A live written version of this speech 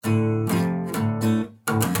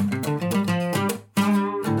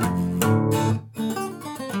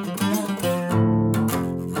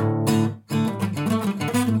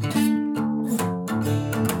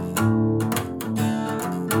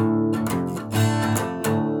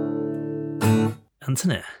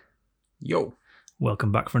Anthony, Yo,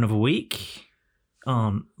 welcome back for another week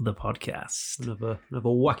on the podcast. another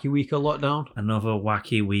wacky week of lockdown. Another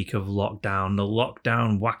wacky week of lockdown. The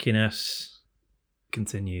lockdown wackiness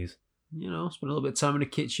continues. You know, spent a little bit of time in the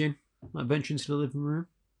kitchen, might venture into the living room.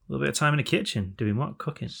 A little bit of time in the kitchen. Doing what?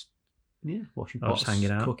 Cooking. Yeah, washing Oh, pots, just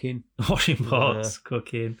hanging out. cooking. Washing pots,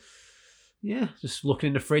 cooking. Yeah, just looking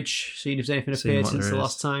in the fridge, seeing if there's anything Seeing appeared what since there the is.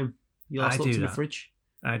 last time you last I looked do in the that. fridge.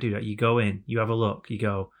 I do that. You go in, you have a look, you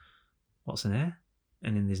go, what's in there?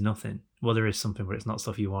 And then there's nothing. Well, there is something, but it's not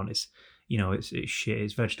stuff you want. It's, it's shit.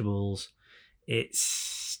 It's vegetables.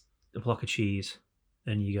 It's a block of cheese.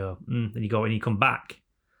 And you go, then you go and you come back.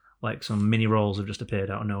 Like some mini rolls have just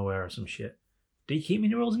appeared out of nowhere or some shit. Do you keep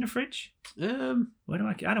mini rolls in the fridge? Where do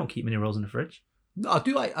I don't keep mini rolls in the fridge. I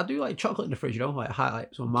do like chocolate in the fridge, you know, like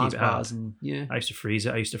highlight some Mars Keep it out. bars and yeah, I used to freeze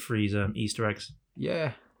it. I used to freeze Easter eggs.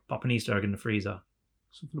 yeah. Pop an Easter egg in the freezer.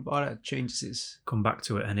 Something about it changes. It's Come back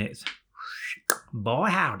to it and it's, boy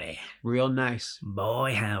howdy. real nice.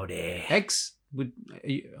 Boy howdy. Eggs would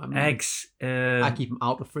Eggs. I keep them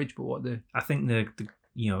out the fridge, but what the I think the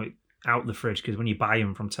out the fridge, because when you buy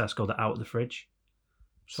them from Tesco, they're out of the fridge.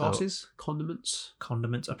 sauces, condiments?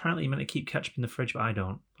 Condiments. Apparently, you're meant to keep ketchup in the fridge, but I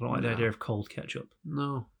don't. I don't like the No. idea of cold ketchup.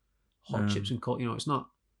 No, hot chips and cold. You know, it's not.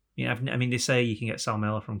 Yeah, I mean, they say you can get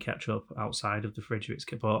salmonella from ketchup outside of the fridge.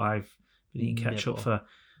 But I've been eating ketchup Never. for.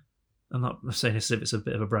 I'm not saying this as if it's a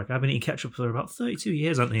bit of a brag. I've been eating ketchup for about 32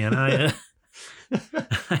 years, Anthony, and I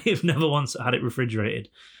have never once had it refrigerated,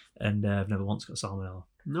 and I've never once got salmonella.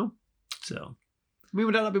 No. So. I mean,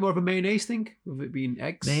 would that not be more of a mayonnaise thing, with it being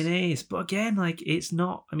eggs? Mayonnaise, but again, like it's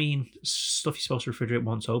not. I mean, stuff you're supposed to refrigerate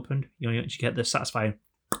once opened. You get the satisfying.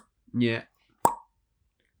 Yeah.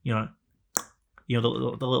 The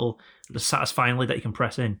satisfying lid that you can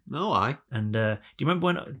press in. No, I. And do you remember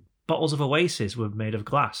when bottles of Oasis were made of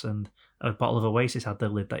glass, and a bottle of Oasis had the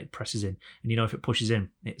lid that it presses in, and if it pushes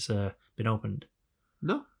in, it's been opened.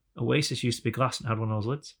 No. Oasis used to be glass and had one of those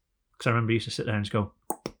lids. Because I remember I used to sit there and just go.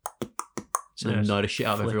 And annoy the shit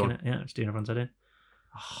out of flicking everyone. it. Yeah, just doing everyone's head in.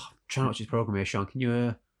 Oh, I'm trying to watch this program here, Sean. Can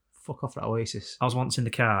you fuck off that Oasis? I was once in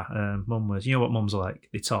the car. Mum was. You know what mums are like?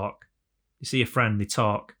 They talk. You see a friend, they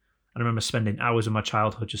talk. I remember spending hours of my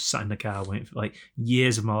childhood just sat in the car waiting for, like,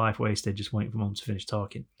 years of my life wasted just waiting for mum to finish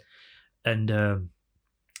talking. And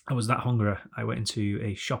I was that hungry. I went into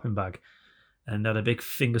a shopping bag and had a big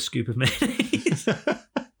finger scoop of mayonnaise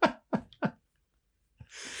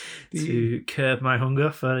to curb my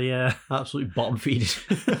hunger for the... Absolutely bottom feeding.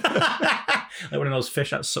 like one of those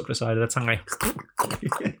fish that sucked the side of the tongue. Like,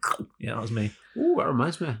 yeah, that was me. Ooh, that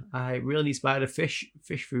reminds me. I really need to buy the fish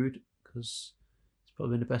food, because it's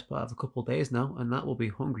probably been the best part of a couple of days now, and that will be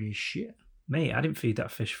hungry as shit. Mate, I didn't feed that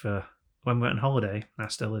fish for when we went on holiday. I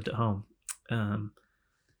still lived at home.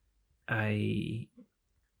 You're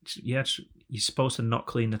supposed to not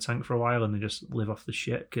clean the tank for a while and then just live off the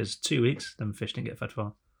shit, because 2 weeks, then fish didn't get fed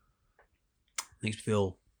for. Makes me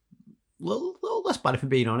feel a little less bad, if I'm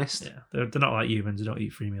being honest. Yeah, they're not like humans. They don't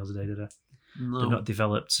eat 3 meals a day, do they? No. They've not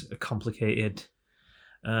developed a complicated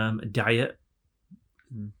diet.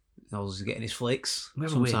 I was getting his flakes. We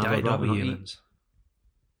have a weird Sometimes diet, I'd don't rather we, not eat. humans?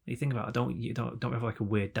 You think about it, don't we have like a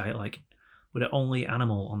weird diet? Like, we're the only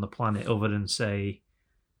animal on the planet other than, say,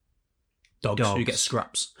 Dogs who Dogs. get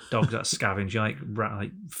scraps. dogs that scavenge,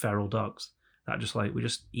 like feral dogs that just like we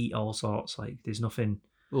just eat all sorts. Like, there's nothing.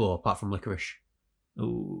 Oh, apart from licorice.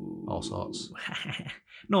 Ooh. All sorts.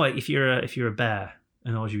 No, like if you're a bear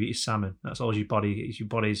and all you eat is salmon, that's all your body is. Your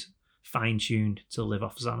body's fine tuned to live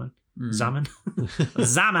off salmon. Salmon,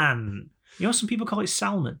 salmon. You know, some people call it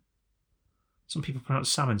salmon. Some people pronounce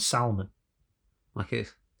salmon. Like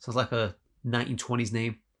it sounds like a 1920s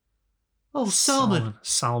name. Oh, salmon.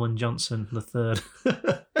 Salmon Johnson the third.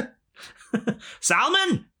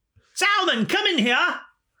 Salmon, come in here.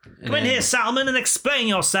 Come in here, Salmon, and explain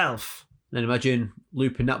yourself. Then imagine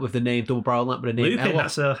looping that with the name Double Barrel Lamp with the name Lupin, Ella.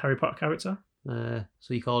 that's a Harry Potter character.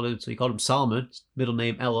 So you called him Salmon. Middle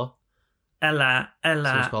name Ella. Ella. So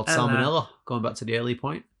it's called Salmonella. Going back to the early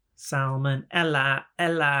point. Salmon, Ella,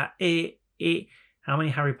 How many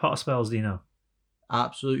Harry Potter spells do you know?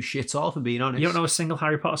 Absolute shit all, for being honest. You don't know a single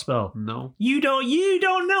Harry Potter spell? No. You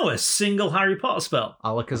don't know a single Harry Potter spell?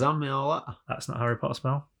 Alakazam and all that. That's not a Harry Potter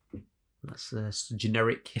spell. That's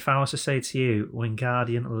generic. If I was to say to you,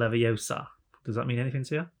 Wingardium Leviosa, does that mean anything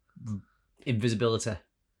to you? Invisibility.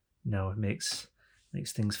 No, it makes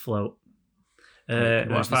things float. Watch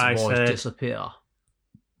If I this voice said disappear.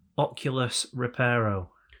 Oculus Reparo,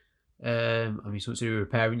 something to do with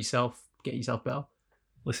repairing yourself, getting yourself better.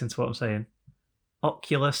 listen to what I'm saying.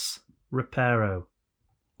 Oculus Reparo.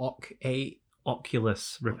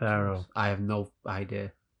 Oculus Reparo. I have no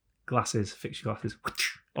idea. Glasses, fix your glasses.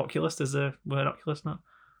 Oculus, there's the word Oculus, not?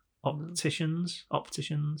 Opticians.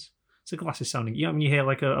 It's a glasses sounding. You know when you hear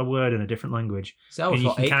like a word in a different language, So and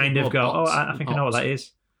you can kind of go, "Oh, I think I know what that is.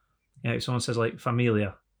 is." Yeah, if someone says like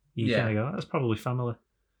familia, you kind of go, "That's probably family."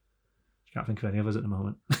 Can't think of any others at the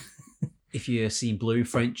moment. If you see blue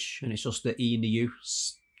French and it's just the E and the U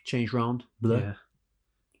changed round, bleu. Yeah.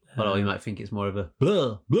 Although you might think it's more of a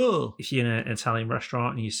bleu, bleu. If you're in an Italian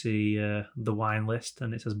restaurant and you see the wine list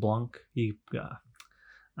and it says Blanc, you go,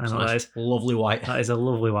 I know that is lovely white. That is a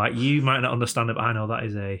lovely white. You might not understand it, but I know that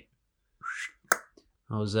is a.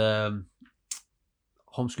 I was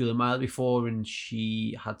homeschooling Miley before, and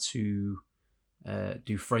she had to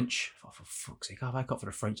do French. Oh, for fuck's sake, how have I got for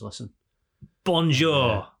a French lesson?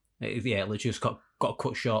 Bonjour. Literally just got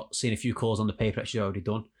cut short, seeing a few calls on the paper that she'd already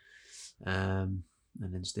done. And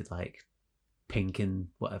then just did like pink and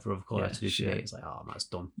whatever other colour I had to do today. It's like, oh, that's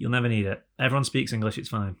done. You'll never need it. Everyone speaks English, it's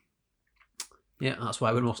fine. Yeah, that's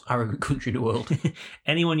why we're the most arrogant country in the world.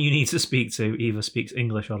 Anyone you need to speak to either speaks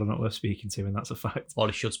English or they're not worth speaking to, and that's a fact. Or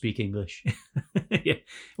they should speak English. Yeah.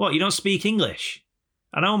 What, you don't speak English?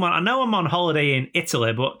 I know I'm on holiday in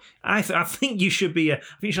Italy, but I think you should be. I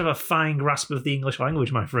think you should have a fine grasp of the English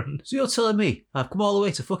language, my friend. So you're telling me I've come all the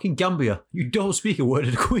way to fucking Gambia? You don't speak a word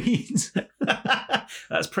of the Queen's?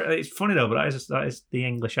 That's pretty. It's funny though, but that is the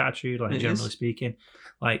English attitude, like generally speaking.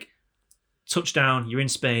 Like touchdown, you're in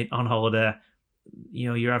Spain on holiday. You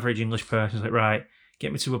know, your average English person is like, right,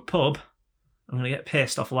 get me to a pub. I'm gonna get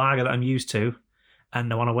pissed off lager that I'm used to,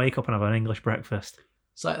 and I want to wake up and have an English breakfast.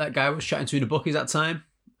 It's like that guy was chatting to in the bookies that time,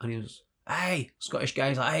 and he was, hey, Scottish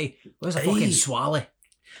guy's like, hey, where's the fucking swally?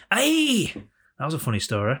 Hey! That was a funny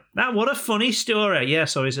story. What a funny story. Yeah,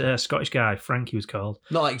 so he's a Scottish guy, Frank he was called.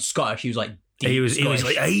 Not like Scottish, he was like deep he was Scottish.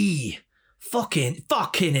 Like, hey, fucking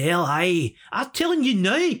hell, hey. I'm telling you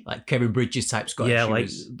now. Like Kevin Bridges type Scottish. Yeah,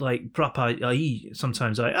 like proper,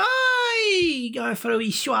 sometimes like, hey, going for a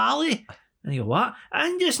wee swally. And you go, what?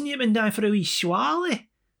 I'm just nipping down for a wee swally.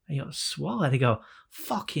 And you go, swally? And they go,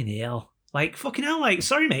 fucking hell. Like, fucking hell, like,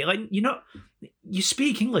 sorry, mate, like, you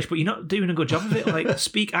speak English, but you're not doing a good job of it. Like,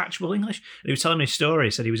 speak actual English. And he was telling me a story.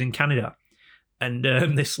 He said he was in Canada, and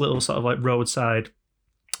this little sort of like roadside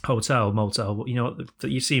hotel, motel, you know, that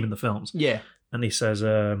you see him in the films. Yeah. And he says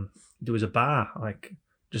there was a bar, like,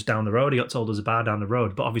 just down the road. He got told there's a bar down the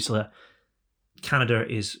road. But obviously, Canada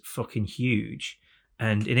is fucking huge.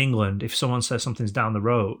 And in England, if someone says something's down the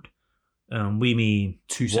road, we mean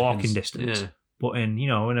 2 walking seconds. distance. Yeah. But in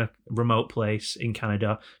a remote place in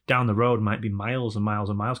Canada, down the road might be miles and miles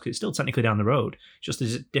and miles, because it's still technically down the road. Just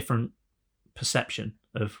there's a different perception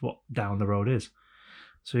of what down the road is.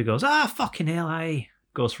 So he goes, fucking hell, I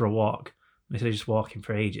goes for a walk. And he said he's just walking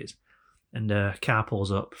for ages. And a car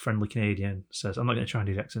pulls up, friendly Canadian, says, I'm not going to try and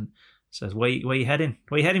do the accent, says, where you heading?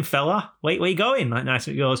 Where you heading, fella? Where you going? Like nice.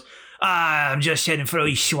 And he goes, I'm just heading for a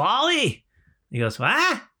wee swally. He goes,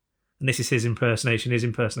 what? And this is his impersonation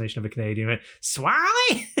of a Canadian. He went,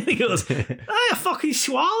 swally? And he goes, fucking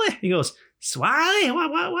swally. He goes, swally?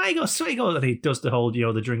 Why? He goes, he goes, and he does the whole,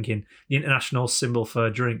 the drinking, the international symbol for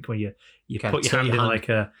a drink, where you put your hand in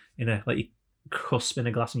like you cusp in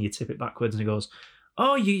a glass and you tip it backwards, and he goes,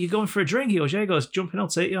 oh, you're going for a drink? He goes, yeah. He goes, jump in, I'll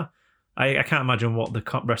take you. I can't imagine what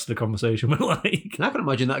the rest of the conversation went like. And I can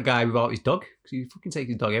imagine that guy without his dog, because he fucking takes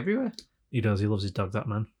his dog everywhere. He does. He loves his dog, that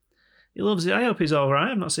man. He loves it. I hope he's all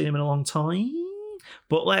right. I've not seen him in a long time.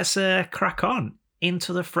 But let's crack on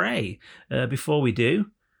into the fray. Before we do,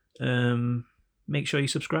 make sure you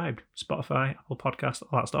subscribe. Spotify, Apple Podcast,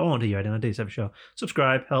 all that stuff. I won't do you anything. I do this every show.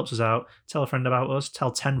 Subscribe, helps us out. Tell a friend about us.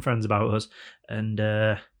 Tell 10 friends about us. And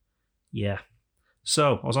yeah.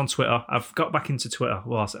 So I was on Twitter. I've got back into Twitter.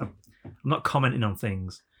 Well, I'm not commenting on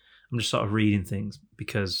things. I'm just sort of reading things,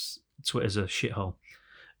 because Twitter's a shithole.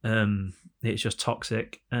 It's just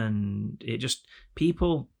toxic, and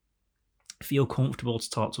people feel comfortable to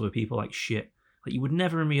talk to other people like shit. Like you would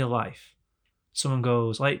never in real life. Someone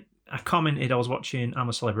goes, like, I commented, I was watching I'm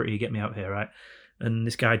a Celebrity, Get Me Out Here, right? And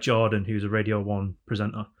this guy Jordan, who's a Radio 1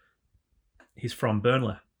 presenter, he's from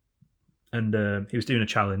Burnley, and he was doing a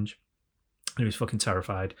challenge, and he was fucking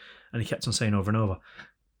terrified, and he kept on saying over and over,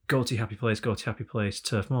 go to your happy place,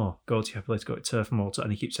 Turf Moor. Go to your happy place, go to Turf Moor.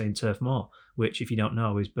 And he keeps saying Turf Moor, which, if you don't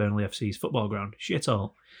know, is Burnley FC's football ground. Shit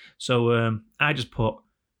all. So I just put,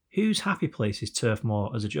 whose happy place is Turf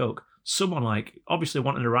Moor, as a joke. Someone, like, obviously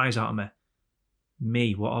wanting a rise out of me.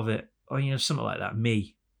 Me, what of it? Or, something like that.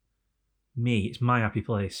 Me, it's my happy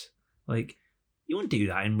place. Like, you wouldn't do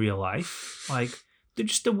that in real life. Like,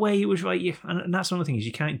 just the way it was like you, and that's another thing is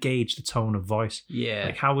you can't gauge the tone of voice. Yeah.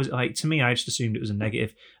 Like how was it, like to me? I just assumed it was a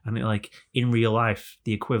negative, and like in real life,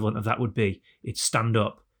 the equivalent of that would be it'd stand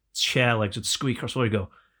up, chair legs would squeak across the floor, go,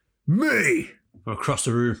 me, or across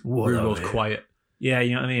the room, room goes quiet. Yeah,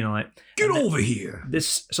 you know what I mean. Like, get over here.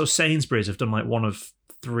 So Sainsbury's have done like one of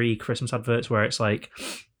 3 Christmas adverts where it's like,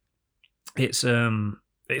 it's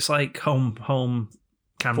like home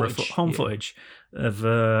camera footage of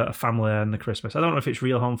a family and the Christmas. I don't know if it's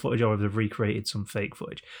real home footage or if they've recreated some fake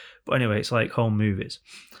footage, but anyway, it's like home movies,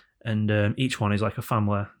 and each one is like a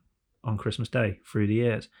family on Christmas Day through the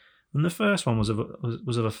years. And the first one was of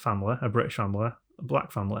a family, a British family, a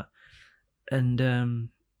black family, and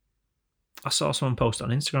I saw someone post on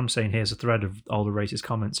Instagram saying, here's a thread of all the racist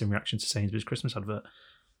comments in reaction to Sainsbury's Christmas advert.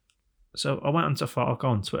 So I went on to thought, I'll go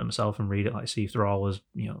on Twitter myself and read it, like see if they're all as,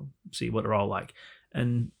 see what they're all like.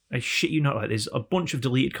 And I shit you not, like there's a bunch of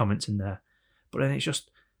deleted comments in there, but then it's just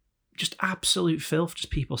absolute filth, just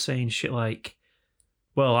people saying shit like,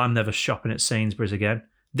 well, I'm never shopping at Sainsbury's again.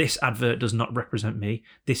 This advert does not represent me.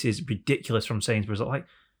 This is ridiculous from Sainsbury's. Like,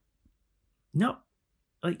 no,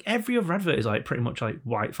 like every other advert is like pretty much like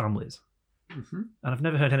white families. Mm-hmm. And I've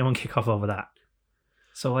never heard anyone kick off over that.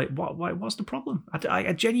 So like, what's the problem?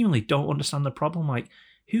 I genuinely don't understand the problem. Like,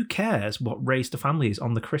 who cares what race the family is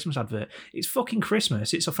on the Christmas advert? It's fucking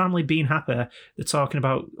Christmas. It's a family being happy. They're talking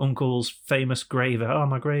about uncle's famous gravy. Oh,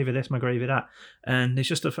 my gravy this, my gravy that. And it's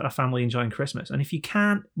just a family enjoying Christmas. And if you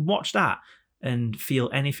can't watch that and feel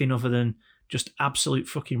anything other than just absolute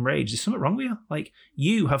fucking rage, there's something wrong with you. Like,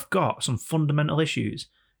 you have got some fundamental issues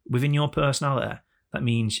within your personality. That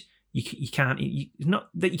means you can't, not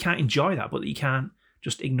that you can't enjoy that, but that you can't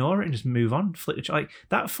just ignore it and just move on. Flick the like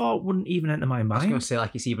that thought wouldn't even enter my mind. I was going to say,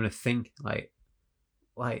 like, it's even a thing. Like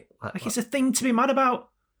it's a thing to be mad about.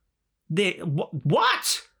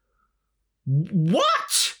 What?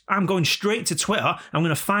 I'm going straight to Twitter. I'm going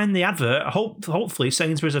to find the advert. Hopefully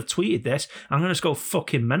Sainsbury's have tweeted this. I'm going to just go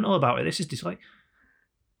fucking mental about it. This is just like,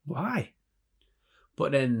 why?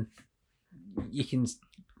 But then you can just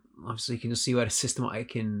see where the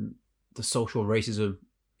systematic in the social racism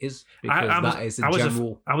is, because that is the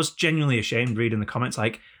general. I was genuinely ashamed reading the comments.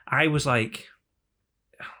 Like, I was like,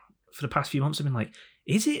 for the past few months, I've been like,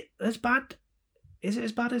 is it as bad? Is it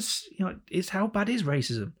as bad as, how bad is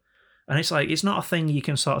racism? And it's like, it's not a thing you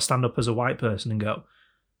can sort of stand up as a white person and go,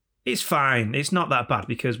 it's fine, it's not that bad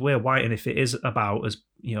because we're white, and if it is about, as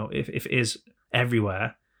if it is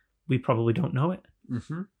everywhere, we probably don't know it.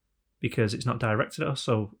 Mm-hmm. Because it's not directed at us.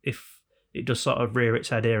 So if it does sort of rear its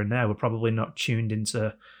head here and there, we're probably not tuned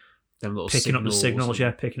into them little picking up the signals,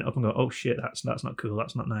 picking it up and go, oh shit, that's not cool,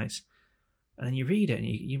 that's not nice. And then you read it and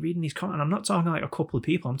you're reading these comments, and I'm not talking like a couple of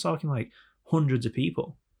people, I'm talking like hundreds of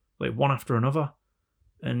people, like one after another.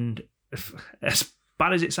 And as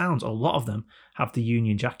bad as it sounds, a lot of them have the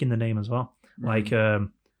Union Jack in the name as well. Mm-hmm. Like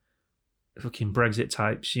fucking Brexit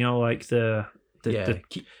types, like the what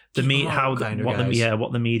the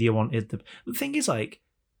media wanted. The thing is, like,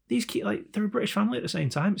 these they're a British family at the same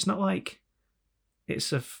time. It's not like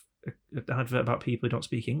it's an advert about people who don't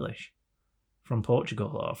speak English from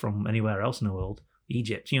Portugal or from anywhere else in the world,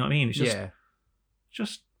 Egypt. You know what I mean? It's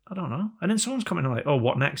just I don't know. And then someone's commenting like, "Oh,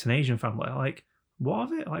 what next? An Asian family?" Like, what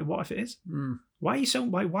of it? Like, what if it is? Mm. Why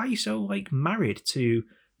are you so like married to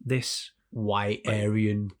this white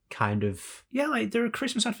Aryan kind of? Yeah, like there are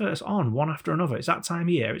Christmas adverts on one after another. It's that time of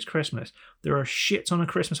year, it's Christmas. There are a shit ton of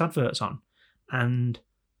Christmas adverts on, and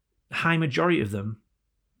the high majority of them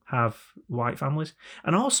have white families.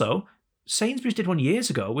 And also, Sainsbury's did one years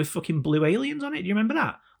ago with fucking blue aliens on it. Do you remember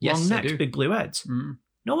that? Yes, long necks, big blue heads. Mm.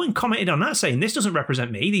 No one commented on that saying, this doesn't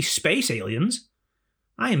represent me, these space aliens.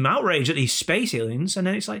 I am outraged at these space aliens. And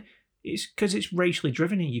then it's like, it's because it's racially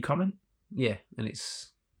driven and you comment. Yeah, and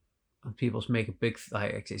people make a big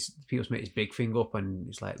people make this big thing up, and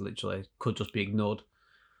it's like literally could just be ignored.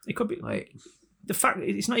 It could be like the fact.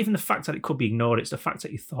 It's not even the fact that it could be ignored. It's the fact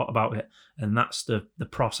that you thought about it, and that's the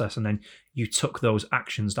process, and then you took those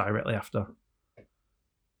actions directly after.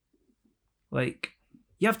 Like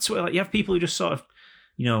you have people who just sort of,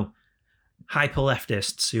 hyper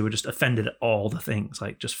leftists who were just offended at all the things,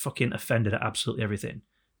 like just fucking offended at absolutely everything.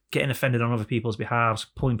 Getting offended on other people's behalves,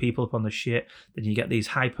 pulling people up on the shit. Then you get these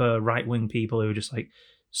hyper right-wing people who are just like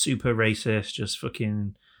super racist,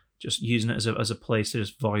 just using it as a place to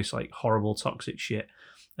just voice like horrible toxic shit.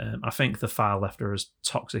 I think the far left are as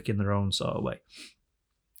toxic in their own sort of way.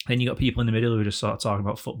 Then you got people in the middle who are just sort of talking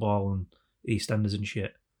about football and EastEnders and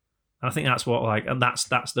shit. And I think that's what and that's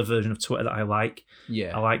the version of Twitter that I like.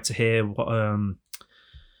 Yeah, I like to hear what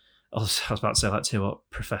I was about to say like to what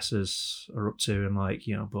professors are up to, and like,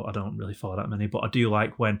 you know, but I don't really follow that many. But I do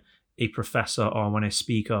like when a professor or when a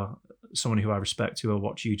speaker, someone who I respect, who I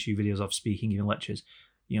watch YouTube videos of speaking, even lectures,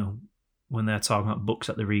 you know, when they're talking about books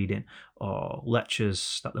that they're reading or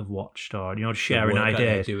lectures that they've watched, or, you know, sharing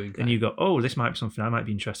ideas, and you go, oh, this might be something I might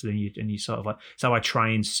be interested in, and you sort of like, it's how I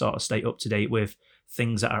try and sort of stay up to date with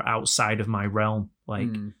things that are outside of my realm. Like,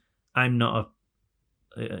 I'm not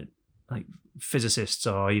a like physicist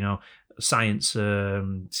or, you know, science,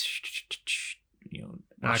 you know,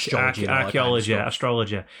 archaeology,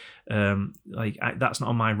 astrologer. That's not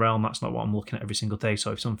on my realm. That's not what I'm looking at every single day.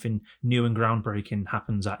 So if something new and groundbreaking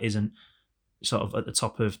happens that isn't sort of at the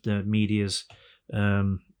top of the media's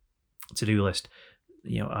to-do list,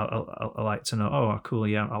 you know, I like to know, oh, cool,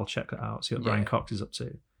 yeah, I'll check that out, see what Brian Cox is up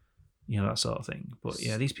to, you know, that sort of thing. But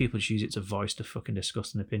yeah, these people just use it to voice their fucking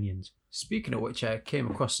disgusting opinions. Speaking of which, I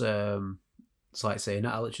came across it's like saying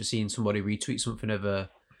that I literally seen somebody retweet something of a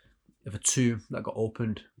tomb that got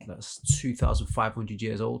opened that's 2,500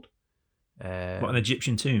 years old. What, an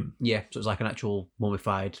Egyptian tomb? Yeah, so it's like an actual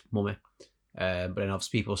mummified mummy. But then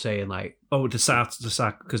obviously people saying like, oh,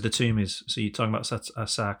 because the tomb is, so you're talking about a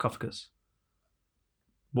sarcophagus.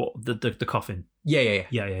 What, the coffin? Yeah.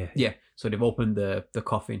 So they've opened the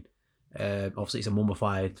coffin. Obviously it's a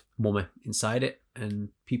mummified mummy inside it, and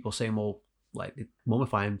people saying, well, like, they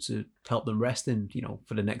mummify him to help them rest and, you know,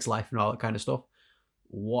 for the next life and all that kind of stuff.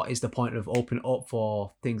 What is the point of opening up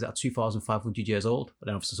for things that are 2,500 years old? But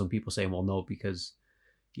then obviously some people saying, well, no, because,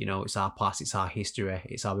 you know, it's our past, it's our history,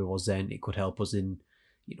 it's how we was then. It could help us in,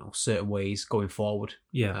 you know, certain ways going forward.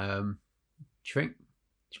 Yeah. Do you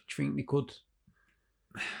think they could?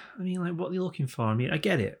 I mean, like, what are they looking for? I mean, I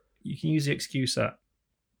get it. You can use the excuse that,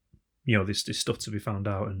 you know, there's stuff to be found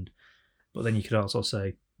out, but then you could also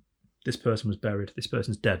say, this person was buried, this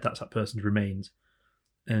person's dead, that's that person's remains,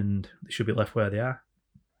 and they should be left where they are.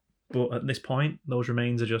 But at this point, those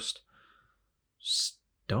remains are just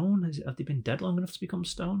stone. Have they been dead long enough to become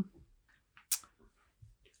stone?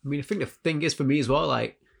 I mean, I think the thing is for me as well,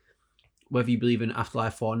 like, whether you believe in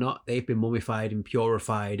afterlife or not, they've been mummified and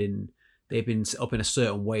purified, and they've been set up in a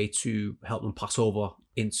certain way to help them pass over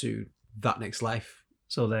into that next life.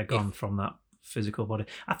 So they're gone from that physical body.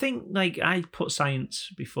 I think, like, I put science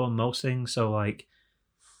before most things. So, like,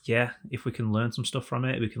 yeah, if we can learn some stuff from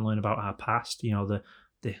it, we can learn about our past, you know,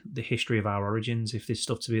 the history of our origins. If there's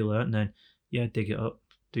stuff to be learned, then yeah, dig it up,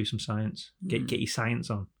 do some science, get your science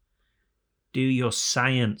on, do your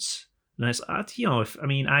science. And it's, you know,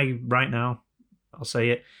 right now, I'll say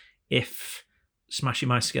it, if smashing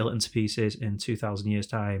my skeleton to pieces in 2,000 years'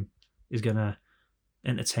 time is gonna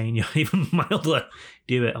entertain you even mildly,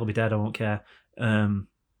 do it. I'll be dead. I won't care.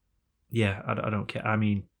 Yeah, I don't care. I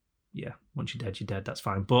mean, yeah, once you're dead, you're dead. That's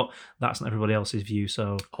fine. But that's not everybody else's view.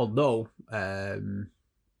 So, although, I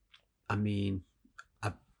mean,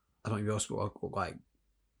 I don't know if you're like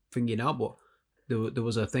thinking now, but there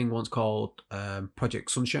was a thing once called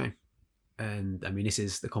Project Sunshine, and I mean, this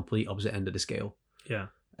is the complete opposite end of the scale. Yeah.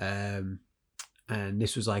 And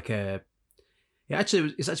this was like it's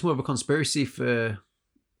actually more of a conspiracy for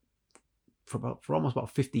almost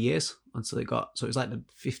about 50 years until it got, so it was like the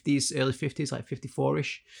 50s, early 50s, like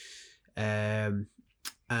 54ish. And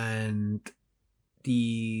I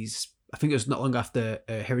think it was not long after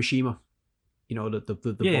Hiroshima, you know, the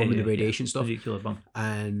bomb and the radiation stuff. Nuclear bomb.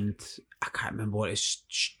 And I can't remember what it's,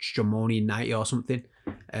 Stramonian 90 or something.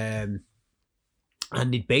 And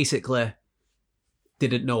it basically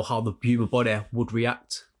didn't know how the human body would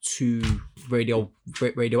react to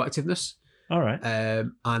radioactiveness. All right.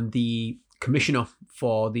 And the commissioner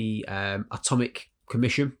for the Atomic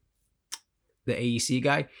Commission, the AEC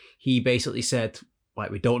guy, he basically said, like,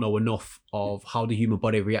 we don't know enough of how the human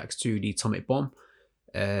body reacts to the atomic bomb,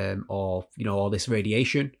 or, you know, all this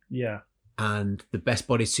radiation. Yeah. And the best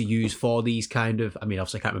bodies to use for these kind of, I mean,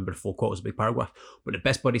 obviously I can't remember the full quote, it was a big paragraph, but the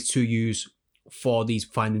best bodies to use for these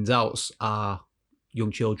findings out are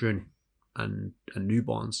young children and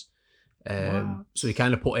newborns. Wow. So he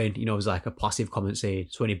kind of put in, you know, it was like a passive comment saying,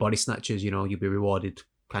 so any body snatchers, you know, you'll be rewarded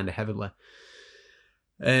kind of heavily.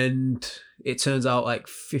 And it turns out like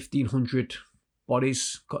 1,500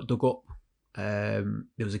 bodies got dug up. There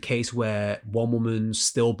was a case where one woman's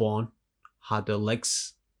stillborn had her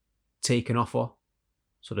legs taken off her.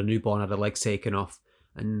 So the newborn had her legs taken off,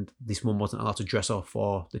 and this mum wasn't allowed to dress her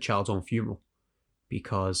for the child's own funeral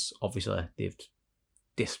because obviously they've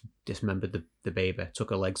dismembered the baby,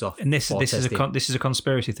 took her legs off. And this is a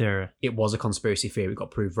conspiracy theory. It was a conspiracy theory. It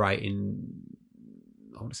got proved right in,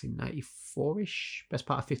 I want to say 94-ish, best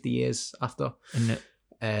part of 50 years after.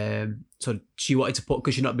 So she wanted to put,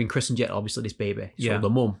 because she'd not been christened yet, obviously, this baby. So Yeah. the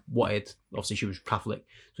mum wanted, obviously she was Catholic,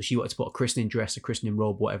 so she wanted to put a christening dress, a christening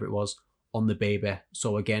robe, whatever it was, on the baby.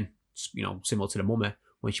 So again, similar to the mummy,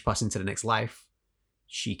 when she passes into the next life,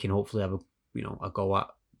 she can hopefully have a go at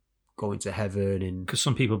going to heaven. And Because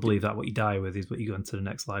some people believe that what you die with is what you go into the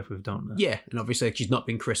next life with, don't they? yeah, and obviously she's not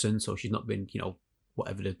been christened, so she's not been,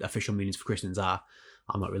 whatever the official meanings for christenings are.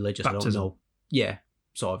 I'm not religious, Baptism. I don't know. Yeah,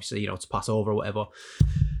 so obviously, to pass over or whatever.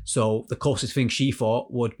 So the closest thing she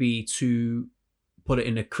thought would be to put it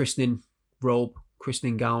in a christening robe,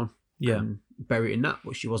 christening gown, Yeah. and bury it in that,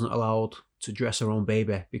 but she wasn't allowed to dress her own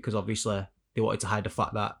baby because obviously they wanted to hide the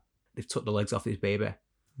fact that they've took the legs off this baby.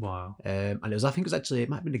 Wow. And it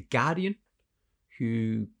might have been the Guardian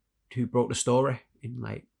who broke the story in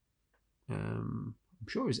like, I'm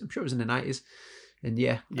sure it was in the 90s. And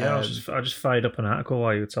yeah, Yeah, I just fired up an article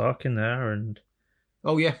while you were talking there, and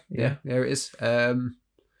oh yeah, there it is. And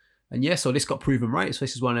yeah, so this got proven right. So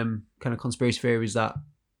this is one of them kind of conspiracy theories that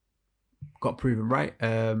got proven right.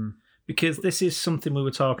 because this is something we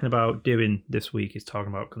were talking about doing this week, is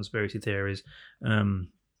talking about conspiracy theories.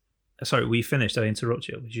 Sorry, we finished. I interrupt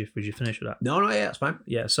you. Would you finish with that? No, yeah, that's fine.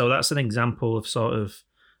 Yeah, so that's an example of sort of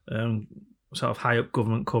high up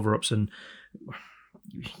government cover ups, and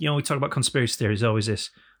we talk about conspiracy theories. Always this,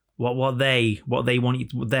 what they want you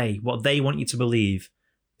to believe.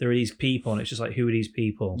 There are these people, and it's just like, who are these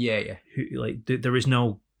people? Yeah. Who, there is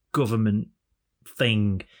no government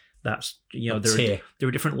thing. That's there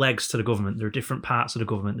are different legs to the government. There are different parts of the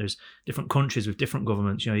government. There's different countries with different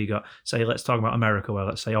governments. You got, say, let's talk about America, where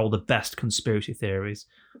let's say all the best conspiracy theories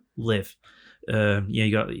live.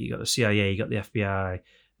 You got the CIA, you got the FBI.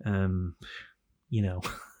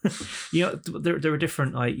 There are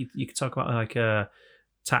different, like you could talk about like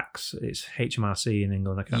tax. It's HMRC in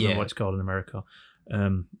England. I can't remember what it's called in America.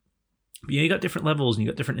 But you got different levels and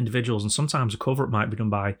you got different individuals, and sometimes a cover up might be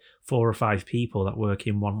done by 4 or 5 people that work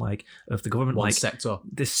in one leg of the government, one like sector.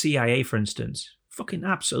 The CIA, for instance, fucking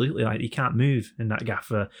absolutely, like, you can't move in that gaff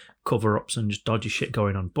for cover ups and just dodgy shit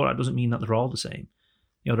going on. But that doesn't mean that they're all the same.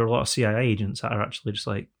 There are a lot of CIA agents that are actually just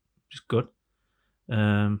good.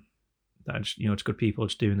 That just, it's good people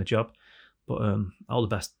just doing the job. But all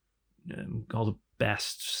the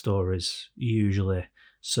best stories usually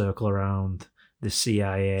circle around the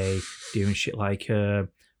CIA doing shit like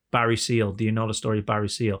Barry Seal. Do you know the story of Barry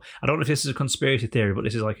Seal? I don't know if this is a conspiracy theory, but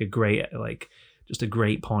this is like a great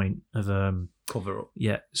point of cover up.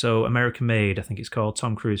 Yeah, so American Made, I think it's called,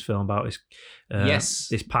 Tom Cruise film about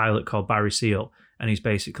this pilot called Barry Seal, and he's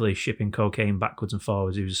basically shipping cocaine backwards and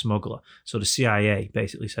forwards. He was a smuggler. So the CIA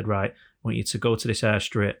basically said, right, I want you to go to this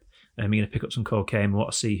airstrip. You're going to pick up some cocaine. We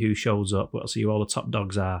want to see who shows up. We want to see who all the top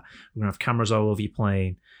dogs are. We're going to have cameras all over your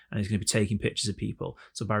plane, and he's going to be taking pictures of people.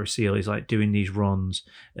 So Barry Seal is like doing these runs.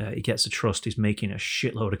 He gets the trust. He's making a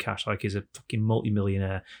shitload of cash. Like, he's a fucking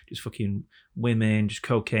multi-millionaire. Just fucking women, just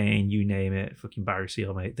cocaine, you name it. Fucking Barry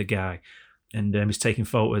Seal, mate, the guy. And he's taking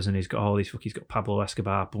photos, and he's got all these. He's got Pablo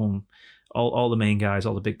Escobar, boom, all the main guys,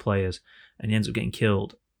 all the big players, and he ends up getting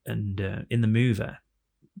killed. And in the movie,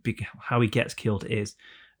 how he gets killed is.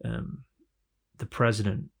 The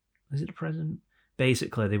president, is it the president?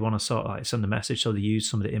 Basically, they want to sort of like send a message, so they use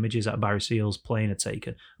some of the images that Barry Seal's plane had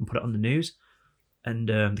taken and put it on the news. And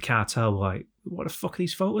the cartel were like, "What the fuck are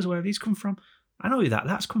these photos? Where have these come from? I know who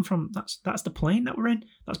that's come from. That's the plane that we're in.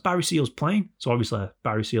 That's Barry Seal's plane." So obviously,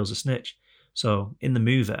 Barry Seal's a snitch. So in the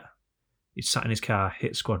movie, he's sat in his car,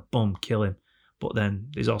 hit squad, boom, kill him. But then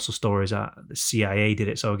there's also stories that the CIA did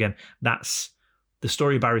it. So again, that's. The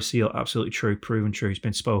story of Barry Seal, absolutely true, proven true. It's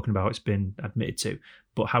been spoken about, it's been admitted to.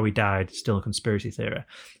 But how he died, still a conspiracy theory.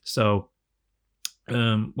 So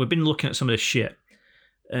we've been looking at some of this shit.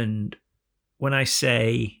 And when I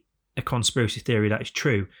say a conspiracy theory that is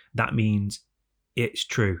true, that means it's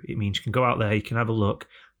true. It means you can go out there, you can have a look,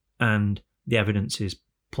 and the evidence is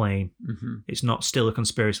plain. Mm-hmm. It's not still a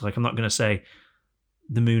conspiracy. Like, I'm not going to say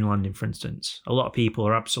the moon landing, for instance. A lot of people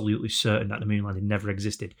are absolutely certain that the moon landing never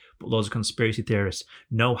existed, but loads of conspiracy theorists,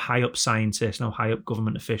 no high-up scientist, no high-up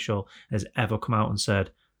government official has ever come out and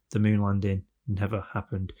said the moon landing never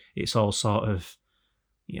happened. It's all sort of,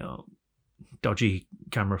 dodgy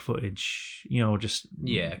camera footage, just...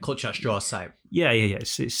 Yeah, clutch at straws type. Yeah.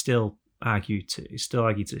 It's still argued to this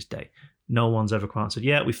day. No one's ever come out and said,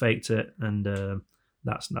 yeah, we faked it, and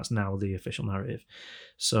that's now the official narrative.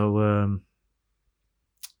 So...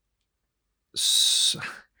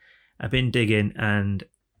 I've been digging, and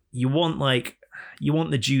you want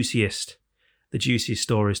the juiciest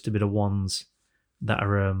stories to be the ones that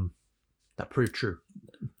are that prove true.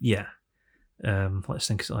 Yeah. Let's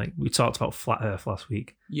think. Like we talked about flat Earth last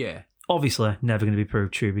week. Yeah. obviously never going to be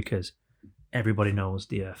proved true because everybody knows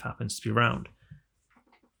the Earth happens to be round.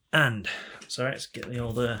 And sorry, let's get the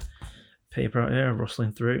old paper out here,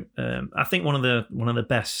 rustling through. I think one of the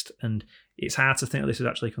best, and it's hard to think that this was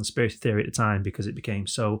actually a conspiracy theory at the time because it became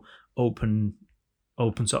so open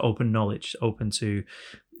knowledge, open to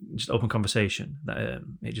just open conversation that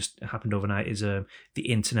it just happened overnight. Is the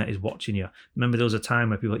internet is watching you. Remember, there was a time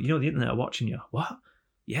where people were like, the internet are watching you. What?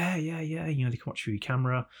 Yeah. They can watch through your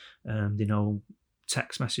camera. They know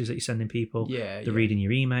text messages that you're sending people. Yeah, they're reading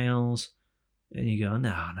your emails. And you go,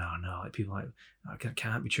 no. Like, people are like, oh, it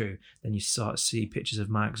can't be true. Then you sort of see pictures of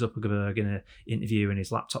Mark Zuckerberg in an interview and his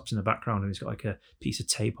laptop's in the background and he's got like a piece of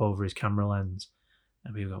tape over his camera lens.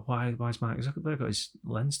 And people go, why's Mark Zuckerberg got his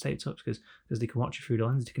lens taped up? Because they can watch you through the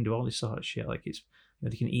lens. They can do all this sort of shit. Like, it's,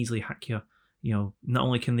 they can easily hack you. Not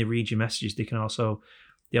only can they read your messages, they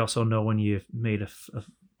also know when you've made a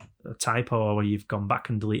typo or when you've gone back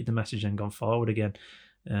and deleted the message and gone forward again.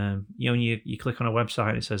 When you click on a website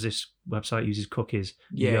and it says this website uses cookies,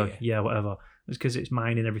 whatever. It's because it's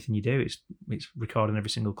mining everything you do. It's recording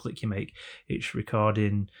every single click you make. It's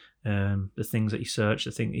recording the things that you search,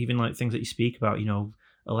 even like things that you speak about.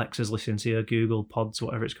 Alexa's listening to you, Google Pods,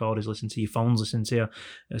 whatever it's called, is listening to you. Phone's listening to you.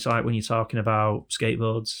 It's like when you're talking about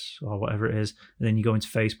skateboards or whatever it is, and then you go into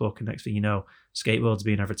Facebook, and next thing you know, skateboards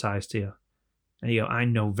being advertised to you. And you go, I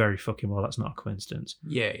know very fucking well that's not a coincidence.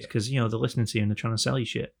 Yeah. Because, they're listening to you and they're trying to sell you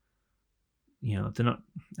shit. They're not...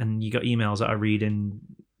 And you got emails that are reading...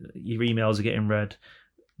 Your emails are getting read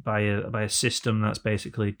by a system that's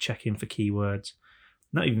basically checking for keywords.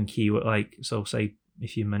 Not even keyword... Like, so say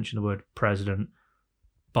if you mention the word president,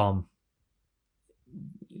 bomb,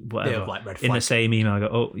 whatever. Like red flag. In the same email, I go,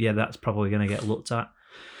 oh, yeah, that's probably going to get looked at.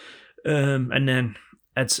 And then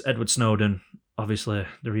Edward Snowden... Obviously,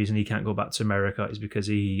 the reason he can't go back to America is because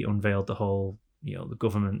he unveiled the whole, the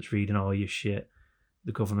government's reading all your shit,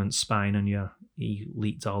 the government's spying on you. He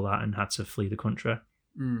leaked all that and had to flee the country.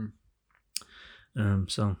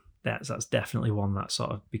 So that's definitely one that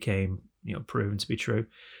sort of became, proven to be true.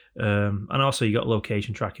 And also you got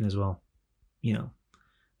location tracking as well.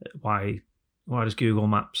 Why does Google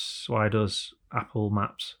Maps? Why does Apple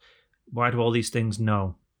Maps? Why do all these things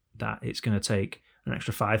know that it's going to take an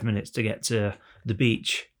extra 5 minutes to get to the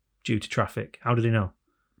beach due to traffic? How do they know?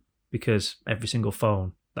 Because every single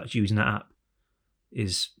phone that's using that app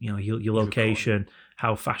is, your location,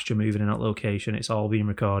 how fast you're moving in that location. It's all being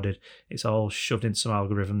recorded. It's all shoved into some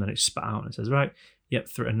algorithm, then it's spat out and it says, right, yep,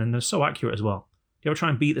 and then they're so accurate as well. You ever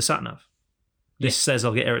try and beat the sat-nav? This says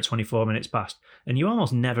I'll get here at 24 minutes past. And you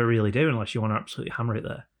almost never really do unless you want to absolutely hammer it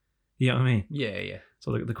there. You know what I mean? Yeah.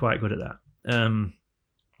 So they're quite good at that.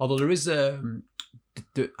 Although there is I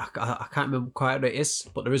can't remember quite what it is,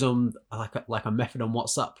 but there is like a method on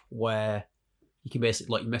WhatsApp where you can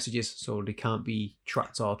basically lock your messages so they can't be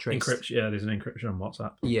tracked or traced. There's an encryption on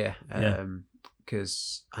WhatsApp. Yeah,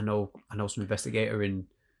 because I know some investigator and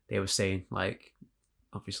they were saying, like,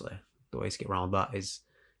 obviously the way to get around that is,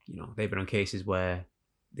 they've been on cases where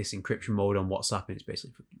this encryption mode on WhatsApp and it's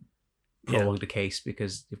basically prolonged the case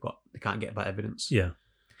because they can't get that evidence. Yeah.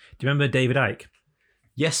 Do you remember David Icke?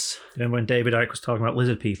 Yes. Do you remember when David Icke was talking about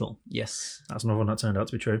lizard people? Yes. That's another one that turned out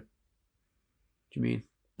to be true. Do you mean?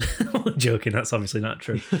 I'm joking, that's obviously not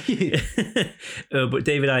true. But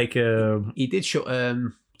David Icke... he did shut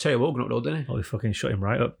Terry Wogan up though, didn't he? Oh, he fucking shut him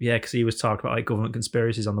right up. Yeah, because he was talking about like government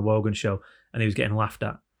conspiracies on the Wogan show and he was getting laughed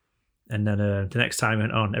at. And then the next time he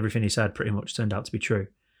went on, everything he said pretty much turned out to be true.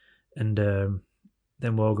 And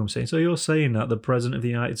then Wogan was saying, so you're saying that the President of the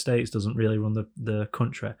United States doesn't really run the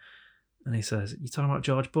country? And he says, you're talking about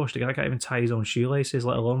George Bush, the guy can't even tie his own shoelaces,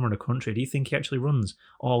 let alone run a country. Do you think he actually runs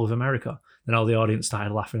all of America? Then all the audience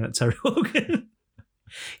started laughing at Terry Wogan.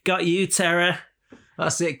 Got you, Terry.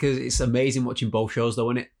 That's it, because it's amazing watching both shows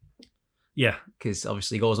though, isn't it? Yeah. Because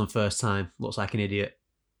obviously he goes on first time, looks like an idiot,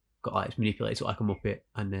 got like manipulated like a muppet,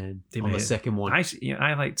 and then on the second one...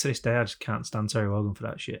 I like, to this day, I just can't stand Terry Wogan for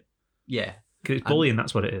that shit. Yeah. Because it's bullying,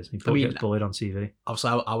 that's what it is. He gets bullied on TV.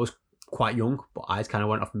 Obviously, I was quite young, but I kind of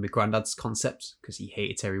went off of my granddad's concepts because he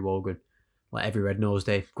hated Terry Wogan. Like every Red Nose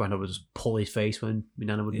Day, granddad would just pull his face when my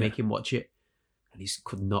nana would make him watch it, and he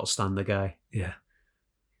could not stand the guy. Yeah,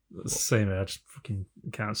 that's the same. I just fucking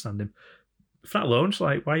can't stand him. For that alone, just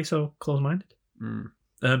like, why are you so close-minded?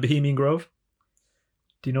 Bohemian Grove.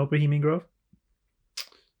 Do you know Bohemian Grove?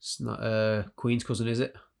 It's not Queen's cousin, is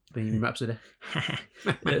it? Bohemian Rhapsody.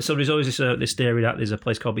 So there's always this theory that there's a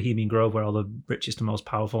place called Bohemian Grove where all the richest and most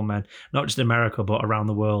powerful men, not just in America but around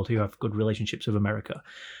the world, who have good relationships with America,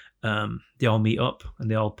 they all meet up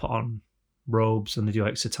and they all put on robes and they do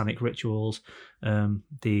like satanic rituals.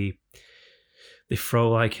 They they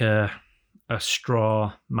throw like a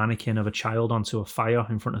straw mannequin of a child onto a fire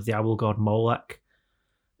in front of the owl god Molech,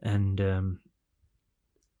 and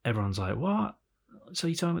everyone's like, "What?" So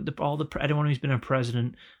you talking about anyone who's been a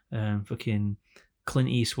president, fucking Clint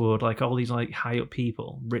Eastwood, like all these like high up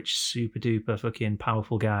people, rich, super duper fucking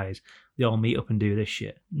powerful guys, they all meet up and do this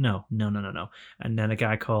shit. No. And then a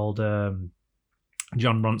guy called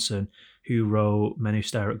John Ronson, who wrote Men Who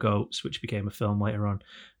Stare at Goats, which became a film later on.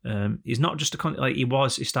 He's not just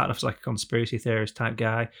he started off as like a conspiracy theorist type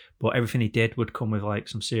guy, but everything he did would come with like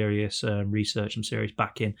some serious research, some serious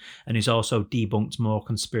backing, and he's also debunked more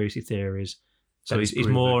conspiracy theories. So he's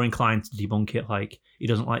more inclined to debunk it. Like, he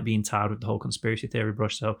doesn't like being tarred with the whole conspiracy theory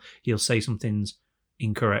brush, so he'll say something's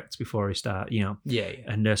incorrect before he starts, you know. Yeah.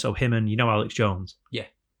 And so him and, Alex Jones. Yeah.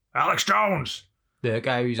 Alex Jones! The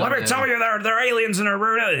guy who's Let me tell you, they're aliens and are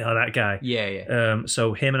rude. Oh, that guy. Yeah.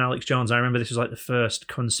 So him and Alex Jones, I remember this was like the first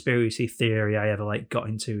conspiracy theory I ever like got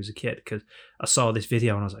into as a kid, because I saw this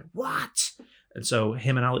video and I was like, what? And so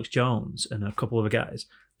him and Alex Jones and a couple of other guys,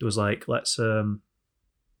 it was like, let's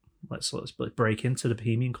break into the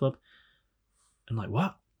Bohemian Club. And like,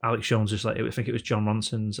 what? Alex Jones just like, I think it was John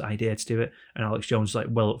Ronson's idea to do it, and Alex Jones was like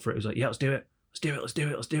well up for it. He was like, yeah, let's do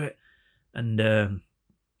it. And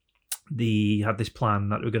they had this plan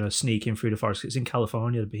that we're going to sneak in through the forest. It's in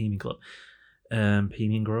California, the Bohemian Club,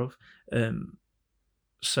 Bohemian Grove.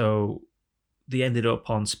 So they ended up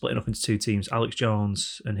on splitting up into two teams: Alex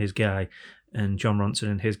Jones and his guy, and John Ronson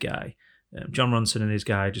and his guy. John Ronson and his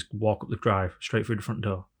guy just walk up the drive straight through the front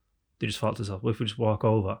door. They just thought to themselves, well, if we just walk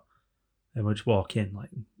over and we'll just walk in, like,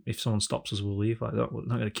 if someone stops us, we'll leave. Like, they're not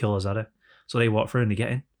going to kill us at it. So they walk through and they get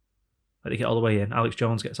in. Like, they get all the way in. Alex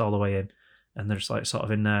Jones gets all the way in. And they're just, like, sort of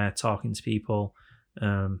in there talking to people.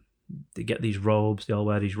 They get these robes. They all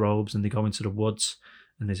wear these robes and they go into the woods.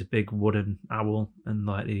 And there's a big wooden owl. And,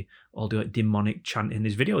 like, they all do, like, demonic chanting.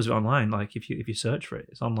 There's videos online. Like, if you search for it,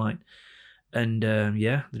 it's online. And,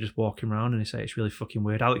 they're just walking around and they say it's really fucking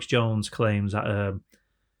weird. Alex Jones claims that,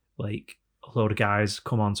 like, a load of guys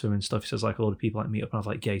come onto him and stuff. He says, like, a load of people like meet up and have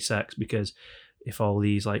like gay sex, because if all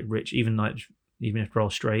these like rich, even if they're all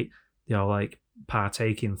straight, they all like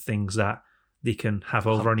partake in things that they can have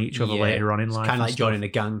over on each other later on in life. Kind of like joining a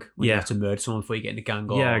gang when you have to murder someone before you get in a gang.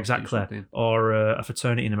 Yeah, exactly. Or a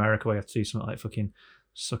fraternity in America where you have to do something like fucking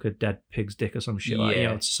suck a dead pig's dick or some shit. Like,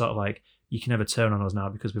 it's sort of like, you can never turn on us now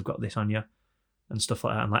because we've got this on you and stuff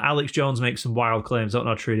like that. And like Alex Jones makes some wild claims. I don't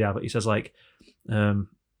know how true they are, but he says like,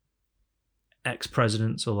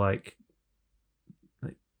 ex-presidents or like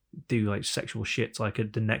do like sexual shit to like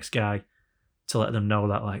the next guy to let them know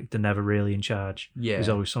that like they're never really in charge. Yeah, there's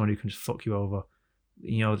always someone who can just fuck you over,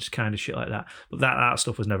 just kind of shit like that. But that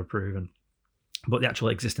stuff was never proven. But the actual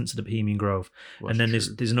existence of the Bohemian Grove. And then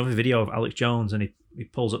there's another video of Alex Jones, and he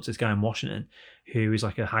pulls up to this guy in Washington who is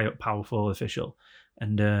like a high up powerful official,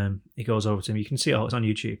 and he goes over to him. You can see it's on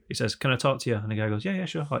YouTube. He says, "Can I talk to you?" And the guy goes, "Yeah,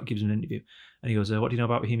 sure." Like, gives him an interview, and he goes, "What do you know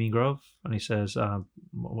about Bohemian Grove?" And he says,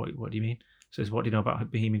 "What do you mean?" He says, "What do you know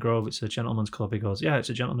about Bohemian Grove? It's a gentleman's club." He goes, "Yeah, it's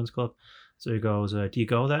a gentleman's club." So he goes, "Do you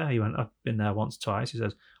go there?" He went, "I've been there once or twice." He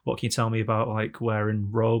says, "What can you tell me about like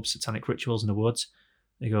wearing robes, satanic rituals in the woods?"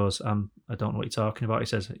 He goes, "I don't know what you're talking about." He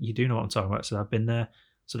says, "You do know what I'm talking about." So I've been there.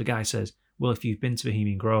 So the guy says, "Well, if you've been to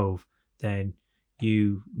Bohemian Grove, then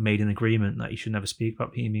you made an agreement that you should never speak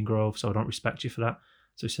about Bohemian Grove, so I don't respect you for that."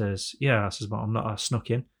 So he says, "Yeah." I says, "But I'm not. I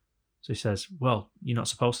snuck in." So he says, "Well, you're not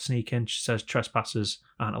supposed to sneak in." She says, "Trespassers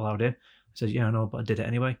aren't allowed in." He says, "Yeah, I know, but I did it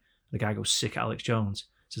anyway." The guy goes sick at Alex Jones.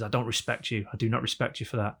 He says, "I don't respect you. I do not respect you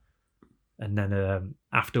for that." And then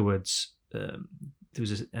afterwards, there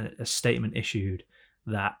was a statement issued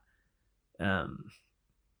that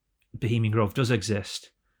Bohemian Grove does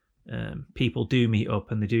exist. People do meet up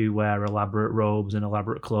and they do wear elaborate robes and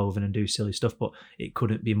elaborate clothing and do silly stuff, but it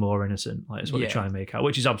couldn't be more innocent. Like, that's what they try and make out,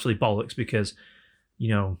 which is absolutely bollocks, because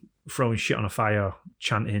throwing shit on a fire,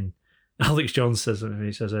 chanting. Alex Jones says,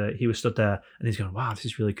 he says he was stood there and he's going, "Wow, this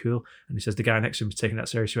is really cool." And he says the guy next to him was taking that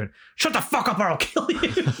seriously. He went, "Shut the fuck up or I'll kill you."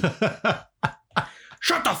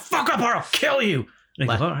 "Shut the fuck up or I'll kill you." And he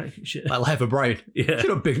goes, "All right, shit." Like Life of Brian. Yeah.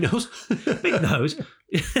 Shut up, big nose. Big nose.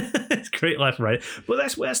 It's great Life of Brian. But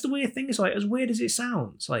that's the weird thing. It's like, as weird as it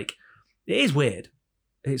sounds, like, it is weird.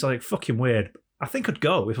 It's like fucking weird. I think I'd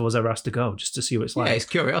go if I was ever asked to go, just to see what it's like. Yeah, it's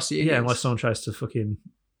curiosity. Yeah, unless someone tries to fucking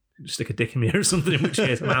stick a dick in me or something, in which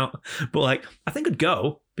case I'm out. But like, I think I'd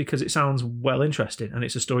go because it sounds well interesting and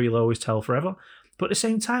it's a story you'll always tell forever. But at the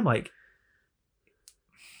same time, like,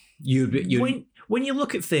 when you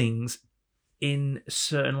look at things in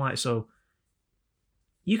certain light, so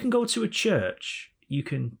you can go to a church, you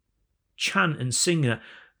can chant and sing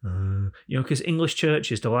Because English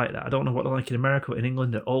churches, they're like that. I don't know what they're like in America, but in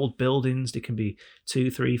England, they're old buildings. They can be 2,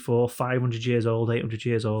 3, 4, 500 years old, 800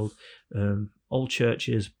 years old. Old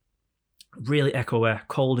churches, really echoey,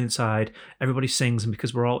 cold inside. Everybody sings, and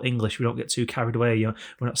because we're all English, we don't get too carried away.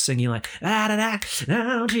 We're not singing like da da da,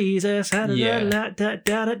 now Jesus, da da da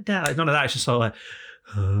da da da. None of that. It's just sort of like.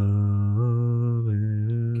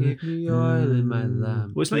 Give me oil in my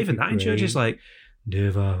lamp. Well, it's not even that in church. It's like,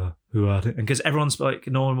 dear Father, who art it? And because everyone's like,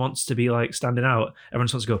 no one wants to be like standing out. Everyone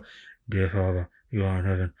just wants to go, dear Father, who art in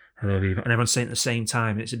heaven, hallowed be. And everyone's saying it at the same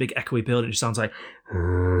time. And it's a big echoey building. It just sounds like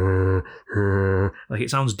it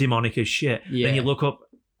sounds demonic as shit. Yeah. Then you look up,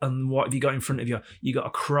 and what have you got in front of you? You got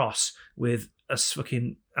a cross with a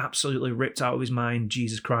fucking absolutely ripped out of his mind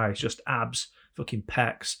Jesus Christ, just abs, fucking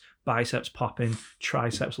pecs, biceps popping,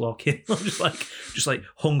 triceps locking, just like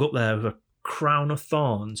hung up there with a crown of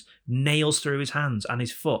thorns, nails through his hands and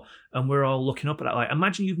his foot, and we're all looking up at that. Like,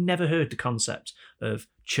 imagine you've never heard the concept of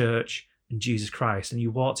church and Jesus Christ, and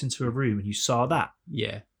you walked into a room and you saw that.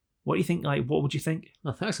 Yeah. What do you think? Like, what would you think?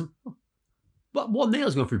 Oh, thanks. But one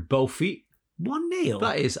nail's going through both feet. One nail?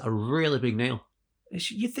 That is a really big nail.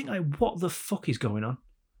 You think, like, what the fuck is going on?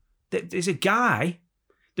 There's a guy.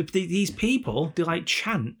 These people, they like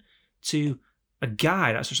chant to a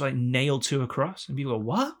guy that's just like nailed to a cross, and people go,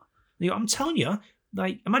 what? And I'm telling you,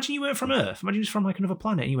 like, imagine you weren't from Earth, imagine you was from like another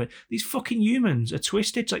planet, and you went, these fucking humans are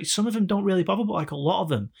twisted. Like, some of them don't really bother, but like a lot of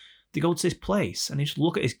them, they go to this place and they just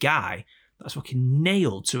look at this guy that's fucking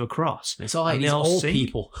nailed to a cross. It's all like these old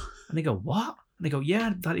people, and they go, what? And they go,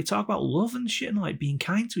 yeah, that they talk about love and shit and like being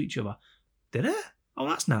kind to each other. Did it? Oh,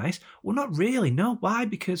 that's nice. Well, not really. No, why?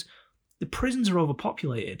 Because the prisons are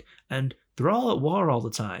overpopulated and they're all at war all the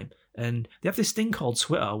time. And they have this thing called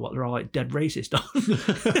Twitter, what they're all like dead racist on.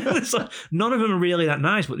 It's like, none of them are really that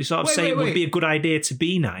nice, but they sort of say it would be a good idea to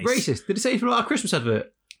be nice. Racist? Did they say anything about our Christmas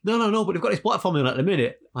advert? No, but they've got this black family at the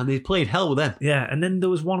minute, and they played hell with them. Yeah, and then there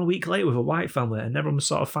was one a week later with a white family, and everyone was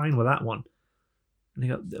sort of fine with that one. And they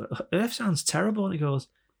go, Earth sounds terrible, and he goes,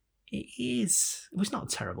 it is. Well, it's not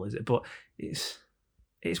terrible, is it? But it's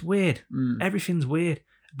weird. Everything's weird.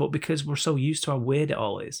 But because we're so used to how weird it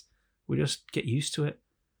all is, we just get used to it.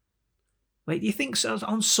 Like, do you think so,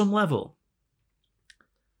 on some level,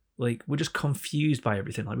 like, we're just confused by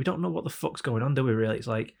everything? Like, we don't know what the fuck's going on, do we, really? It's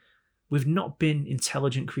like, we've not been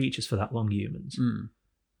intelligent creatures for that long, humans.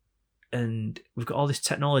 And we've got all this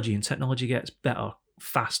technology, and technology gets better,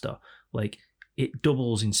 faster. Like, it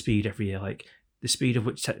doubles in speed every year. Like, the speed of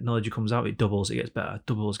which technology comes out, it doubles, it gets better,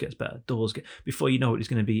 doubles, gets better, doubles. Before you know it, it's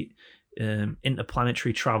going to be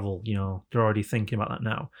interplanetary travel. They're already thinking about that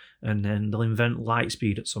now. And then they'll invent light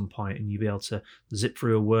speed at some point, and you'll be able to zip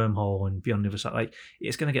through a wormhole and be on the other side. Like,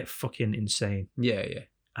 it's going to get fucking insane. Yeah.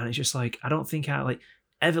 And it's just like, I don't think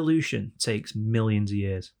evolution takes millions of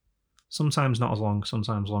years. Sometimes not as long,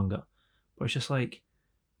 sometimes longer. But it's just like,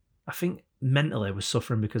 I think mentally we're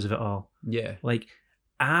suffering because of it all. Yeah. Like,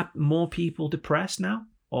 are more people depressed now?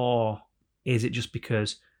 Or is it just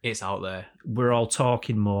because it's out there? We're all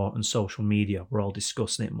talking more on social media. We're all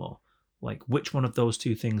discussing it more. Like, which one of those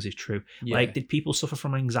two things is true? Yeah. Like, did people suffer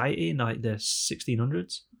from anxiety in like the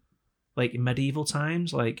 1600s? Like, in medieval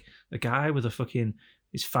times? Like, a guy with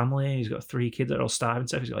his family, he's got 3 kids that are all starving.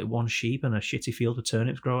 He's got like 1 sheep and a shitty field with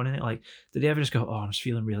turnips growing in it. Like, did they ever just go, oh, I'm just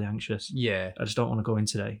feeling really anxious? Yeah. I just don't want to go in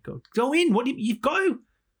today. Go in. You've got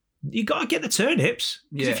to get the turnips.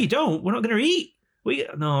 Because if you don't, we're not going to eat.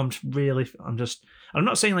 I'm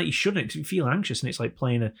not saying like you shouldn't, because you feel anxious and it's like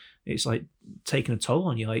it's like taking a toll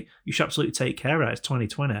on you. Like, you should absolutely take care of it. It's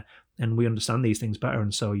 2020 and we understand these things better.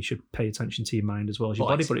 And so you should pay attention to your mind as well as your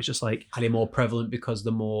body. But it's just like, are they more prevalent because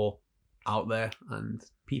they're more out there and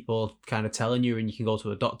people kind of telling you, and you can go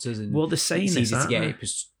to a doctor's and they're saying it's easy this, to get it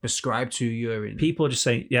prescribed to you. And people are just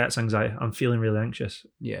saying, yeah, it's anxiety. I'm feeling really anxious.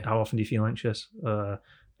 Yeah. How often do you feel anxious?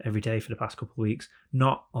 Every day for the past couple of weeks.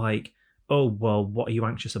 Not like, oh, well, what are you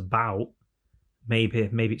anxious about? Maybe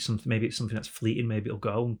it's something that's fleeting. Maybe it'll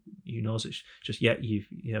go. Who knows? It's just, I'm going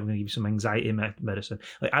to give you some anxiety medicine.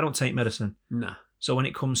 Like, I don't take medicine. Nah. So when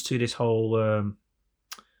it comes to this whole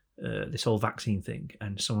vaccine thing,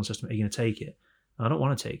 and someone says to me, are you going to take it? I don't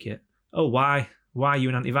want to take it. Oh, why? Why are you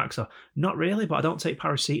an anti-vaxxer? Not really, but I don't take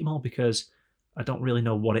paracetamol because I don't really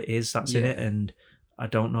know what it is that's in it, and I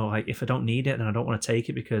don't know, like, if I don't need it, then I don't want to take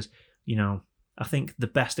it because, I think the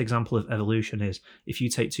best example of evolution is if you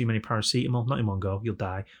take too many paracetamol, not in one go, you'll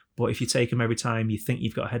die. But if you take them every time you think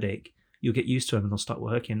you've got a headache, you'll get used to them and they'll stop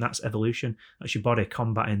working. That's evolution. That's your body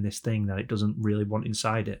combating this thing that it doesn't really want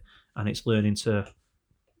inside it, and it's learning to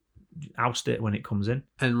oust it when it comes in.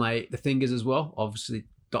 And like, the thing is as well, obviously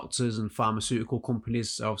doctors and pharmaceutical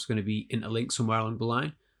companies are also going to be interlinked somewhere along the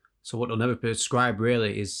line. So what they'll never prescribe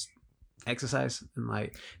really is exercise, and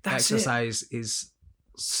like exercise is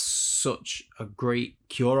such a great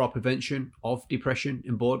cure or prevention of depression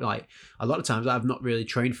and boredom. Like a lot of times I've not really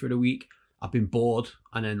trained for the week. I've been bored,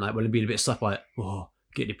 and then like when I'm being a bit stuck, like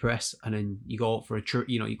get depressed, and then you go out for a trip,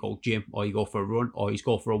 you go gym, or you go for a run, or you just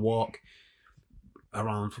go for a walk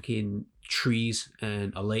around fucking trees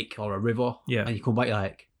and a lake or a river, and you come back, you're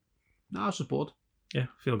like, no, I was just bored. Yeah,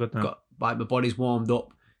 feel good now. My body's warmed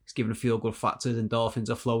up. It's giving a feel good factors. Endorphins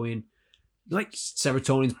are flowing. Like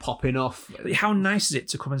serotonin's popping off. How nice is it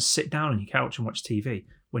to come and sit down on your couch and watch TV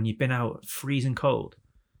when you've been out freezing cold,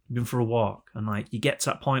 you've been for a walk, and like you get to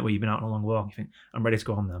that point where you've been out on a long walk, and you think, I'm ready to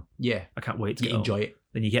go home now. Yeah, I can't wait to you enjoy it.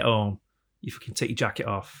 Then you get home, you fucking take your jacket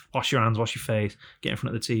off, wash your hands, wash your face, get in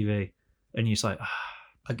front of the TV, and you're just like,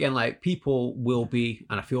 Again, like people will be,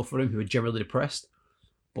 and I feel for them, who are generally depressed.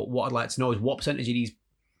 But what I'd like to know is what percentage of these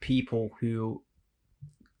people who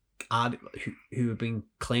have been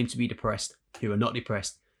claimed to be depressed, who are not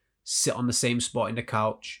depressed, sit on the same spot in the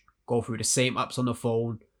couch, go through the same apps on the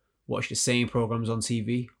phone, watch the same programs on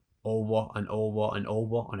TV over and over and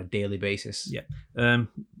over on a daily basis. Yeah.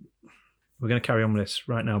 We're going to carry on with this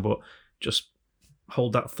right now, but just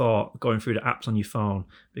hold that thought going through the apps on your phone,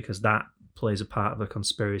 because that plays a part of a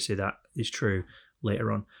conspiracy that is true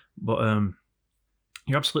later on. But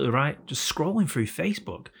you're absolutely right. Just scrolling through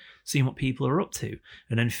Facebook, seeing what people are up to,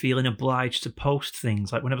 and then feeling obliged to post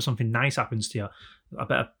things. Like whenever something nice happens to you, I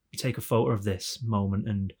better take a photo of this moment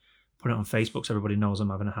and put it on Facebook so everybody knows I'm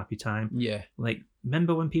having a happy time. Yeah. Like,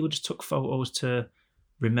 remember when people just took photos to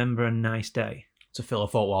remember a nice day? To fill a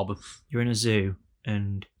photo album. You're in a zoo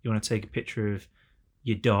and you want to take a picture of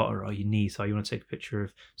your daughter or your niece, or you want to take a picture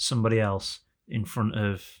of somebody else in front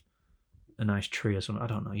of a nice tree or something. I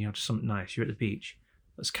don't know, just something nice. You're at the beach.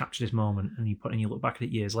 Let's capture this moment, and you look back at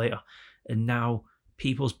it years later, and now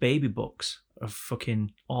people's baby books are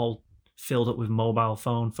fucking all filled up with mobile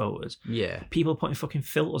phone photos. Yeah. People putting fucking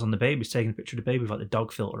filters on the babies, taking a picture of the baby with like the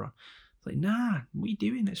dog filter on. It's like, nah, what are you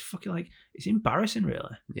doing? It's fucking like, it's embarrassing,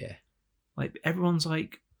 really. Yeah. Like everyone's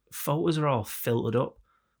like, photos are all filtered up.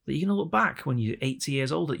 Like you're gonna look back when you're 80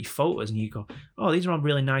 years old at your photos and you go, oh, these are all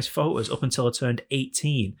really nice photos up until I turned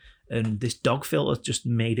 18, and this dog filter just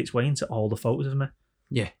made its way into all the photos of me.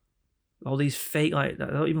 Yeah. All these fake, like, they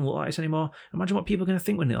don't even look like this anymore. Imagine what people are going to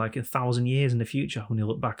think when they're like 1,000 years in the future, when they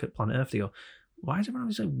look back at planet Earth, they go, why does everyone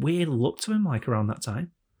have this like weird look to him like around that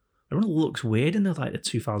time? Everyone looks weird in the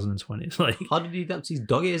 2020s. Like, how did he adapt his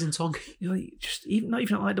dog ears and tongue? Like, just not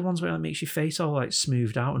even like the ones where it makes your face all like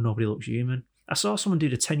smoothed out and nobody looks human. I saw someone do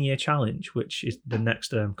the 10-year challenge, which is the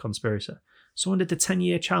next conspiracy. Someone did the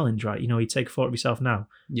 10-year challenge, right? You take a photo of yourself now,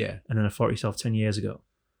 yeah, and then a photo of yourself 10 years ago.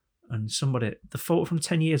 And the photo from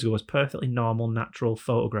 10 years ago was perfectly normal, natural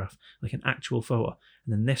photograph, like an actual photo.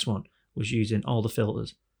 And then this one was using all the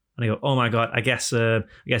filters. And I go, oh my God, I guess I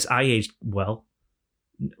aged well.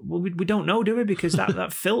 Well, we don't know, do we? Because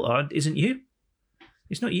that filter isn't you.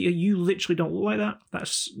 It's not you. You literally don't look like that.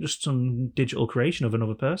 That's just some digital creation of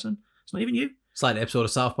another person. It's not even you. It's like the episode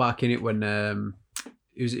of South Park, innit, when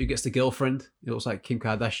who gets the girlfriend? It looks like Kim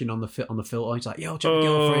Kardashian on the filter. He's like, yo, check the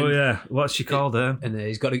girlfriend. Oh yeah, what's she called there? And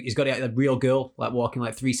he's got a real girl like walking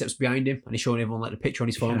like 3 steps behind him, and he's showing everyone like the picture on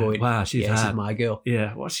his phone, going, wow, she's this is my girl.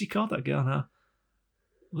 Yeah, what's she called, that girl now?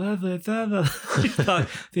 Well, they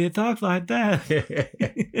talk like that.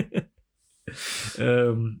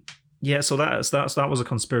 Yeah, so that was a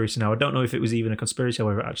conspiracy. Now I don't know if it was even a conspiracy,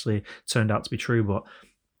 however, it actually turned out to be true. But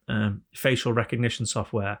facial recognition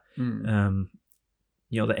software,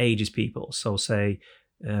 that ages people. So say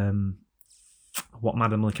what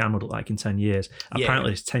Madame LeCan would look like in 10 years. Yeah.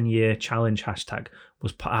 Apparently this 10-year challenge hashtag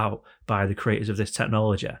was put out by the creators of this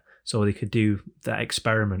technology, so they could do that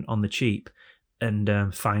experiment on the cheap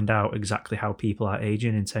and find out exactly how people are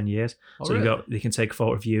aging in 10 years. Oh, so really? They can take a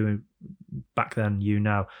photo of you back then, you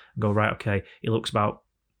now, and go, right, okay, he looks about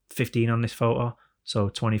 15 on this photo. So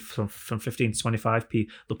 20 from 15 to 25,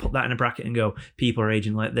 they'll put that in a bracket and go, people are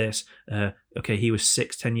aging like this. Okay, he was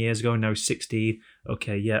 10 years ago, and now he's 16.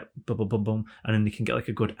 Okay, yeah, boom, boom, boom, boom. And then they can get like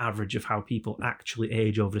a good average of how people actually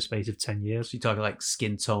age over the space of 10 years. So you're talking like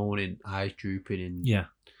skin tone and eyes drooping and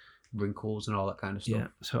wrinkles and all that kind of stuff. Yeah,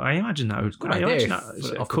 so I imagine that it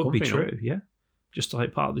could be true, yeah. Just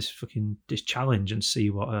like part of this challenge and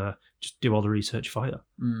see what, just do all the research for you.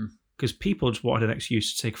 Because people just wanted an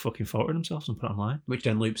excuse to take a fucking photo of themselves and put it online. Which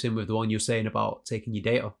then loops in with the one you're saying about taking your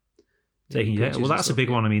data. Taking your data. Well, that's a big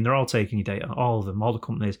one. I mean, they're all taking your data. All of them, all the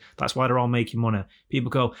companies. That's why they're all making money. People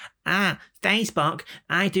go, Facebook,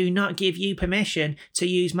 I do not give you permission to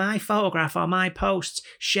use my photograph or my posts.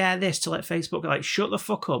 Share this to let Facebook, like, shut the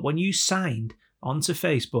fuck up. When you signed onto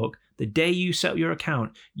Facebook, the day you set up your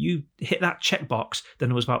account, you hit that checkbox, then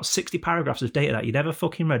there was about 60 paragraphs of data that you never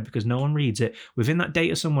fucking read because no one reads it. Within that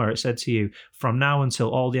data somewhere, it said to you, from now until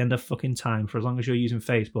all the end of fucking time, for as long as you're using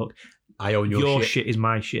Facebook, I own your shit. is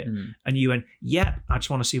my shit. And you went, yeah, I just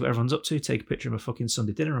want to see what everyone's up to, take a picture of a fucking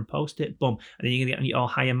Sunday dinner and post it, boom. And then you're going to get all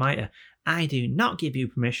high and mighty. I do not give you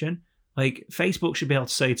permission. Like, Facebook should be able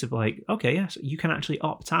to say to, like, okay, yes, you can actually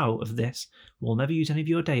opt out of this. We'll never use any of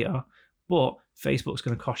your data, but Facebook's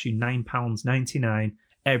going to cost you £9.99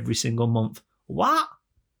 every single month. What?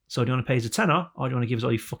 So do you want to pay us a tenner, or do you want to give us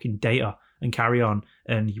all your fucking data and carry on,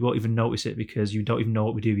 and you won't even notice it because you don't even know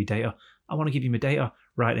what we do with your data? I want to give you my data.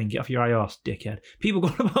 Right then, get off your iOS, dickhead. People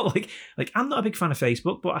going about like I'm not a big fan of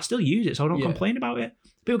Facebook, but I still use it, so I don't complain about it.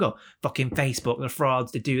 People go, fucking Facebook, they're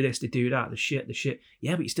frauds, they do this, they do that, the shit.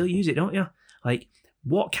 Yeah, but you still use it, don't you? Like,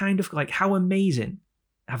 what kind of, like, how amazing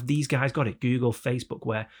have these guys got it, Google, Facebook,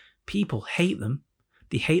 where people hate them,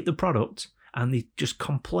 they hate the product, and they just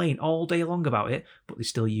complain all day long about it, but they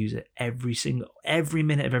still use it every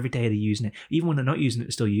minute of every day. They're using it, even when they're not using it,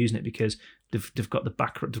 they're still using it because they've got they've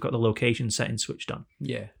got the location settings switched on.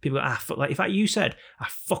 Yeah, people go, like, if you said, I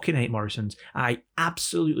fucking hate Morrison's, I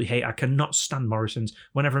absolutely hate, I cannot stand Morrison's.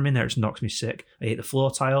 Whenever I'm in there, it just knocks me sick. I hate the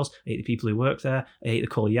floor tiles, I hate the people who work there, I hate the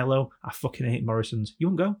colour yellow. I fucking hate Morrison's. You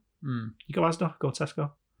won't go. You go Asda, go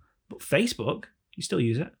Tesco, but Facebook, you still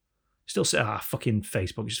use it. Still say, fucking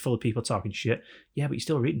Facebook, it's just full of people talking shit. Yeah, but you're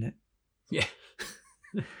still reading it. Yeah.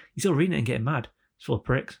 You're still reading it and getting mad. It's full of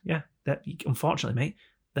pricks. Yeah. Unfortunately, mate,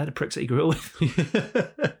 they're the pricks that you grew up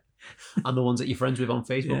with. And the ones that you're friends with on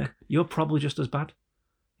Facebook. Yeah. You're probably just as bad.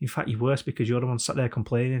 In fact, you're worse because you're the one sat there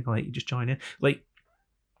complaining, like, you just join in. Like,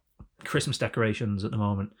 Christmas decorations at the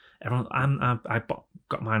moment. Everyone, I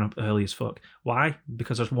got mine up early as fuck. Why?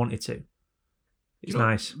 Because I just wanted to. It's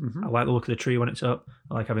nice. I like the look of the tree when it's up.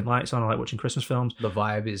 I like having lights on. I like watching Christmas films. The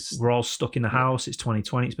vibe is... We're all stuck in the house. It's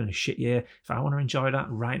 2020. It's been a shit year. If I want to enjoy that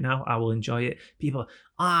right now, I will enjoy it. People,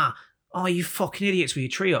 you fucking idiots with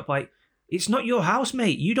your tree up. Like, it's not your house,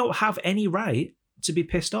 mate. You don't have any right to be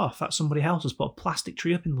pissed off that somebody else has put a plastic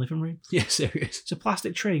tree up in the living room. Yeah, serious. It's a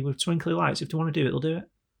plastic tree with twinkly lights. If they want to do it, they'll do it.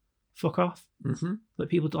 Fuck off. Let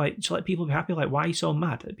people be happy. Like, why are you so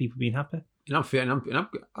mad at people being happy? And I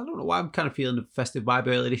don't know why I'm kind of feeling the festive vibe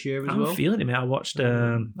early this year as well. I'm feeling it, mate. I watched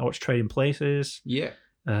Trading Places. Yeah.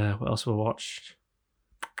 What else have I watched?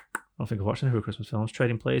 I don't think I've watched any Christmas films.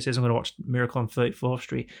 Trading Places. I'm going to watch Miracle on 34th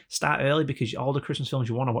Street. Start early because all the Christmas films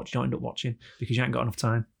you want to watch, you don't end up watching because you ain't got enough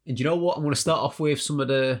time. And you know what? I'm going to start off with some of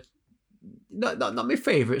the, not my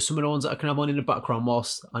favourites, some of the ones that I can have on in the background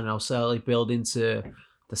whilst and I'll slowly build into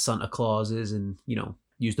the Santa Clauses and,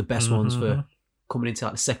 use the best ones for coming into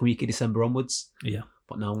like the second week of December onwards. Yeah.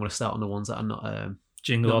 But now I'm going to start on the ones that are not...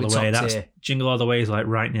 Jingle All the Way. Jingle All the Way is like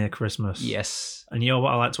right near Christmas. Yes. And you know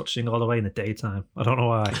what? I like to watch Jingle All the Way in the daytime. I don't know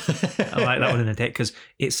why. I like that one in the day because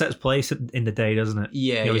it sets place in the day, doesn't it?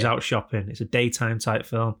 Yeah. You're always out shopping. It's a daytime type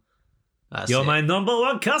film. You're my number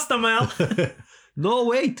one customer. No,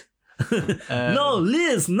 wait. No,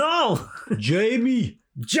 Liz, no. Jamie,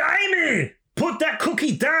 put that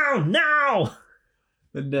cookie down now.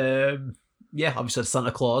 And obviously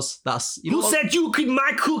Santa Claus. That's who said you could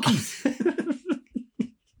my cookies?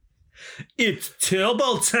 It's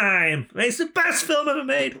Turbo Time. It's the best film ever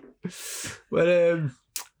made. But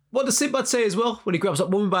what does Sinbad say as well when he grabs that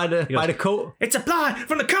woman by the coat? It's a ploy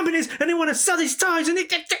from the companies, and they want to sell these toys, and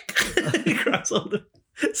he grabs all the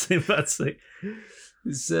Sinbad say.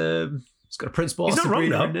 It's got a Prince Boss. He's not wrong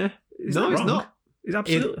though. In there. He's not. He's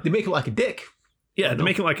absolutely. They make him like a dick. Yeah, they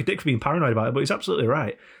make him like a dick for being paranoid about it, but he's absolutely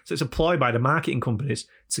right. So it's a ploy by the marketing companies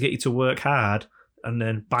to get you to work hard and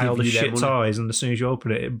then buy all the shit toys, and as soon as you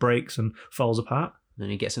open it, it breaks and falls apart. And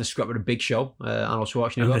then he gets in a scrap with a Big Show, Arnold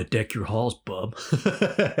Schwarzenegger. I'm going to deck your halls, bub.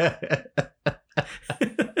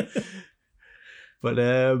 But,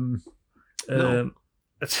 no.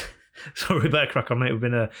 So we better crack on, mate. We've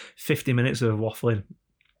been 50 minutes of waffling.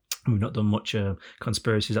 We've not done much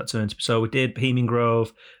conspiracies that turns. So we did Bohemian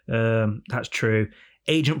Grove. That's true.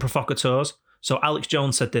 Agent Provocateurs. So Alex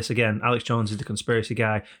Jones said this again. Alex Jones is the conspiracy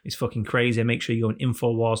guy. He's fucking crazy. Make sure you go on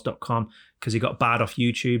Infowars.com because he got barred off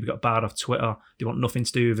YouTube. He got barred off Twitter. They want nothing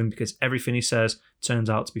to do with him because everything he says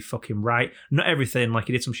turns out to be fucking right. Not everything. Like,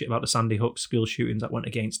 he did some shit about the Sandy Hook school shootings that went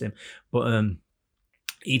against him. But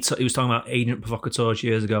he was talking about Agent Provocateurs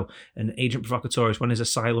years ago, and Agent Provocateurs, when there's a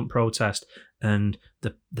silent protest and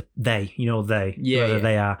they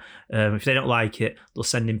are, if they don't like it, they'll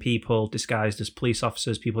send in people disguised as police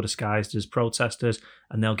officers, people disguised as protesters,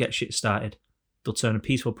 and they'll get shit started. They'll turn a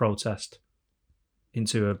peaceful protest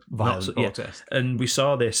into a Violent yeah. protest. And we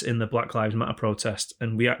saw this in the Black Lives Matter protest,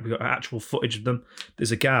 and we got actual footage of them.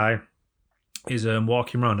 There's a guy is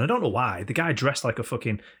walking around. I don't know why. The guy dressed like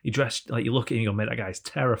he dressed like, you look at him and you go, mate, that guy's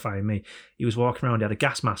terrifying me. He was walking around, he had a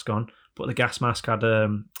gas mask on, but the gas mask had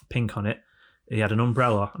pink on it. He had an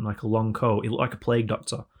umbrella and like a long coat. He looked like a plague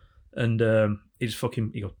doctor. And he just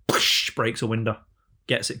he goes, push, breaks a window,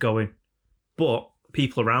 gets it going. But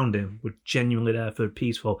people around him were genuinely there for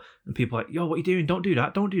peaceful. And people like, yo, what are you doing? Don't do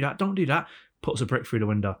that. Don't do that. Don't do that. Puts a brick through the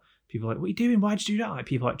window. People are like, what are you doing? Why'd you do that? Like,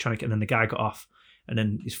 people like trying to get, and then the guy got off. And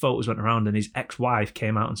then his photos went around and his ex-wife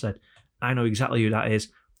came out and said, I know exactly who that is.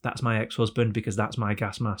 That's my ex-husband because that's my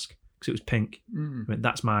gas mask. Because it was pink. I mean,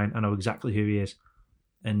 that's mine. I know exactly who he is.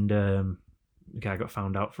 And the guy got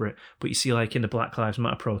found out for it. But you see, like in the Black Lives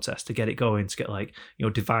Matter protest, to get it going, to get like,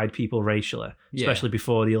 divide people racially, especially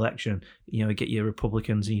before the election, get your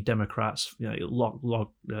Republicans and your Democrats,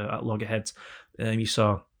 loggerheads. You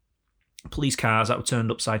saw police cars that were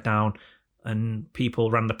turned upside down, and people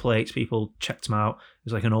ran the plates, people checked them out. It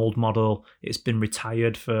was like an old model. It's been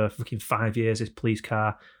retired for fucking 5 years, this police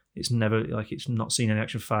car. It's never, it's not seen in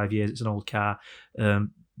action for 5 years. It's an old car.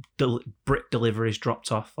 Brick deliveries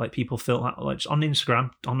dropped off. Like, people felt like on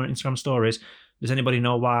Instagram stories, does anybody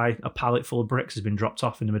know why a pallet full of bricks has been dropped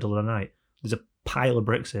off in the middle of the night? There's a pile of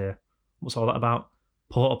bricks here. What's all that about?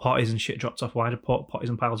 Porta potties and shit dropped off. Why did porta potties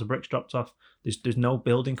and piles of bricks dropped off? There's no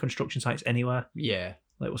building construction sites anywhere. Yeah.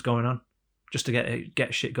 Like, what's going on? Just to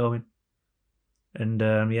get shit going. And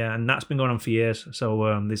and that's been going on for years.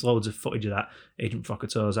 So there's loads of footage of that. Agent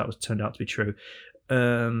Provocateurs, that was turned out to be true.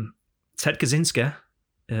 Ted Kaczynski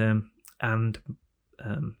and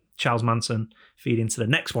Charles Manson feed into the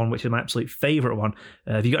next one, which is my absolute favourite one.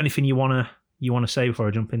 Have you got anything you wanna say before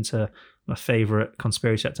I jump into my favourite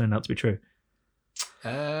conspiracy that turned out to be true?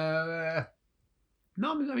 No,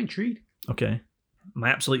 I'm intrigued. Okay. My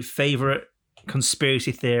absolute favourite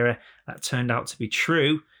conspiracy theory that turned out to be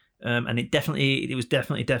true, and it was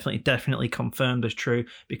definitely confirmed as true,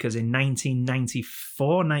 because in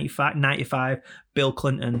 1995, Bill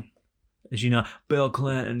Clinton, as you know, Bill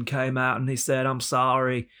Clinton came out and he said, I'm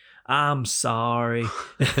sorry. He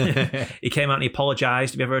came out and he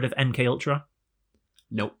apologized. Have you ever heard of MK Ultra?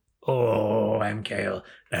 Nope. Oh,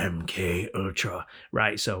 MK Ultra.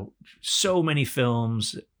 Right, so many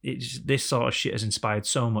films. This sort of shit has inspired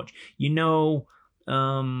so much.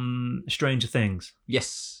 Stranger Things.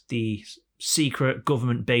 Yes. The secret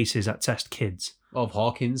government bases that test kids. Of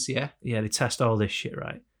Hawkins, yeah. Yeah, they test all this shit,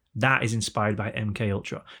 right? That is inspired by MK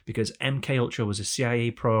Ultra, because MK Ultra was a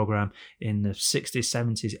CIA program in the 60s,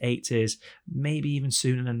 70s, 80s, maybe even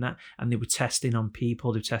sooner than that. And they were testing on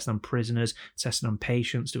people, they were testing on prisoners, testing on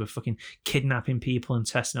patients, they were fucking kidnapping people and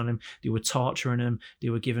testing on them, they were torturing them, they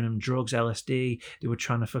were giving them drugs, LSD, they were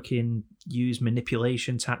trying to fucking use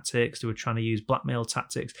manipulation tactics, they were trying to use blackmail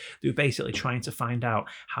tactics. They were basically trying to find out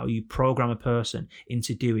how you program a person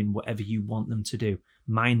into doing whatever you want them to do.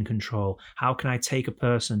 Mind control. How can I take a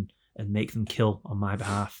person and make them kill on my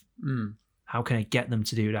behalf? How can I get them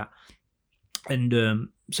to do that? And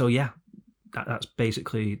so yeah, that's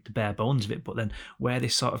basically the bare bones of it. But then where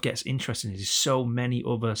this sort of gets interesting is so many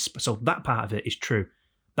other. So that part of it is true.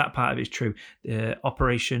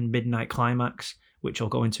 Operation Midnight Climax, which I'll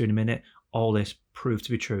go into in a minute. All this proved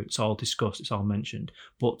to be true. It's all discussed. It's all mentioned.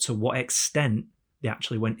 But to what extent they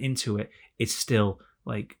actually went into it is still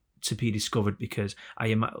like to be discovered, because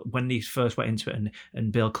when they first went into it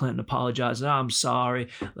and Bill Clinton apologized, I'm sorry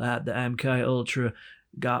that the MK Ultra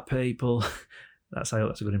got people. That's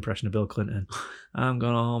a good impression of Bill Clinton. I'm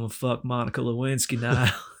going home and fuck Monica Lewinsky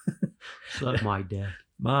now. Suck my dad.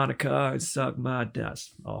 Monica, suck my dad.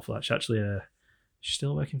 That's awful. That's actually she's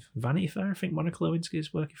still working for Vanity Fair. I think Monica Lewinsky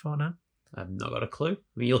is working for now. I've not got a clue. I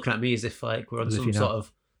mean, you're looking at me as if like we're on some sort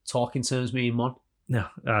of talking terms, me and Mon. No,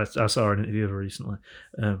 I saw an interview of her recently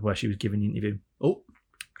where she was giving an interview. Oh,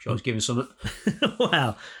 she was giving something.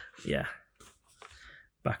 Well, yeah.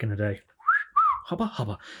 Back in the day.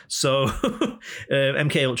 Hubba. So,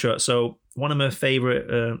 MK Ultra. So, one of my favourite...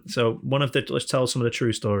 let's tell some of the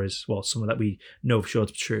true stories. Well, some of that we know for sure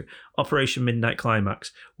to be true. Operation Midnight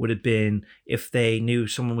Climax would have been if they knew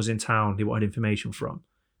someone was in town they wanted information from.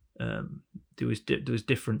 There was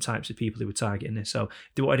different types of people they were targeting this. So,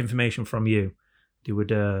 if they wanted information from you, they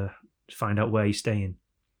would find out where you're staying,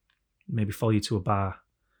 maybe follow you to a bar,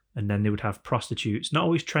 and then they would have prostitutes, not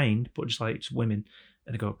always trained, but just women,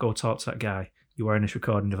 and they go talk to that guy. You're wearing this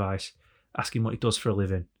recording device, ask him what he does for a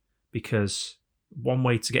living, because one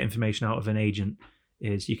way to get information out of an agent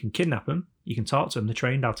is you can kidnap them, you can talk to them, they're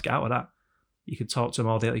trained how to get out of that. You can talk to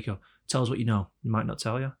them all day, you go, tell us what you know, they might not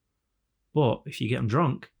tell you. But if you get them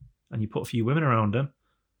drunk and you put a few women around them,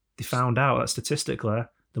 they found out that statistically,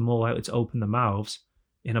 they're more likely to open their mouths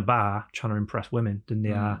in a bar trying to impress women than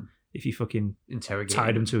they are if you fucking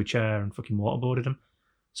tied them to a chair and fucking waterboarded them.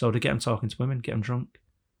 So to get them talking to women, get them drunk.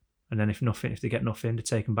 And then if they get nothing, to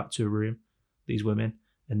take them back to a room, these women.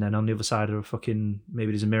 And then on the other side of a fucking,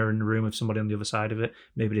 maybe there's a mirror in the room with somebody on the other side of it.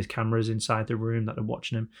 Maybe there's cameras inside the room that are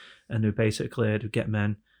watching them. And they basically to get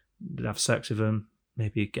men, they'd have sex with them,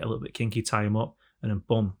 maybe get a little bit kinky, tie them up, and then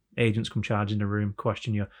boom, agents come charging the room,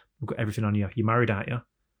 question you. We've got everything on you. You're married, aren't you?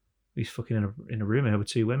 He's fucking in a room here with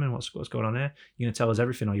two women. What's going on here? You're going to tell us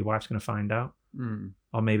everything or your wife's going to find out.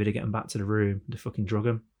 Or maybe they get him back to the room, they fucking drug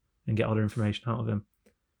him and get all the information out of him.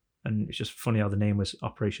 And it's just funny how the name was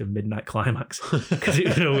Operation Midnight Climax because it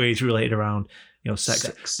was always related around,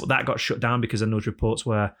 sex. But that got shut down because of those reports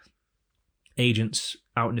where agents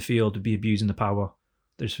out in the field would be abusing the power.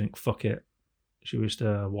 They just think, fuck it. She was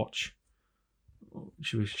to watch.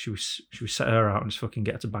 She was set her out and just fucking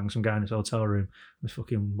get her to bang some guy in his hotel room and just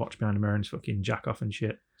fucking watch behind the mirror and just fucking jack off and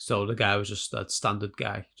shit. So the guy was just a standard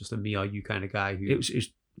guy, just a me or you kind of guy. It was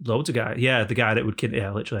loads of guys. Yeah, the guy that would kid,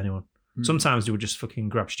 literally anyone. Sometimes they would just fucking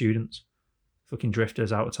grab students, fucking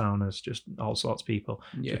drifters, out of towners, just all sorts of people.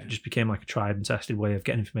 Yeah. So it just became like a tried and tested way of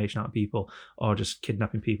getting information out of people or just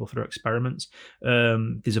kidnapping people for their experiments.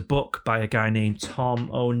 There's a book by a guy named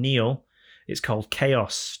Tom O'Neill. It's called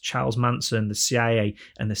Chaos, Charles Manson, the CIA,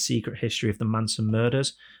 and the Secret History of the Manson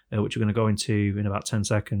Murders, which we're going to go into in about 10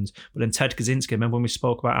 seconds. But then Ted Kaczynski, remember when we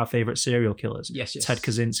spoke about our favourite serial killers? Yes. Ted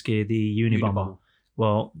Kaczynski, the Unabomber.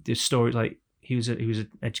 Well, this story, like, he was an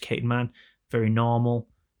educated man, very normal,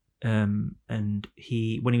 and when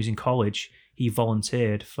he was in college, he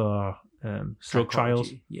volunteered for drug trials.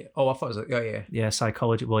 Yeah. Oh, I thought it was yeah,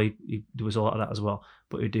 psychology. Well, there was a lot of that as well,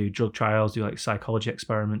 but he'd do drug trials, do like psychology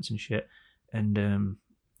experiments and shit. And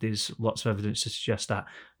there's lots of evidence to suggest that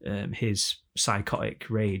his psychotic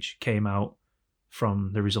rage came out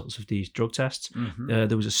from the results of these drug tests.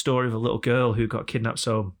 There was a story of a little girl who got kidnapped.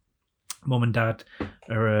 So mum and dad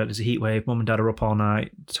there's a heat wave. Mum and dad are up all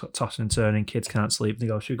night, tossing and turning. Kids can't sleep. They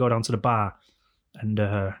go, should we go down to the bar? And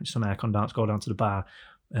some aircon down. Let's go down to the bar.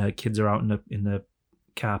 Kids are out in the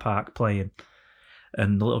car park playing,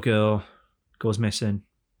 and the little girl goes missing,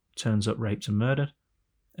 turns up raped and murdered.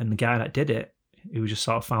 And the guy that did it, he was just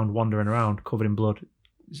sort of found wandering around, covered in blood.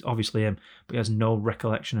 It's obviously him, but he has no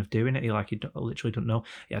recollection of doing it. He literally don't know.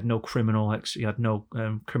 He had no criminal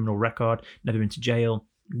criminal record. Never been to jail.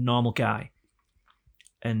 Normal guy.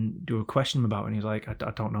 And they were questioning him about it, and he's like,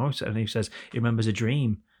 I don't know. And he says he remembers a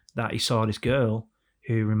dream that he saw this girl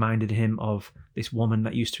who reminded him of this woman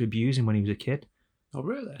that used to abuse him when he was a kid. Oh,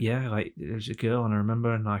 really? Yeah, like there was a girl, and I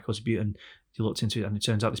remember, and like I was abused, and he looked into it, and it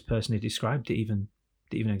turns out this person he described didn't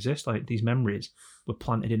even exist. Like these memories were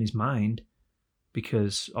planted in his mind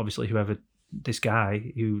because obviously this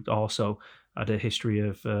guy who also had a history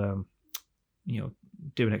of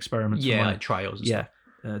doing experiments, like trials and stuff.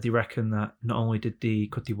 They reckon that not only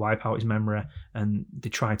could they wipe out his memory and they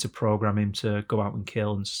tried to program him to go out and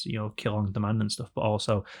kill and kill on demand and stuff, but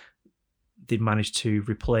also they'd managed to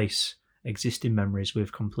replace existing memories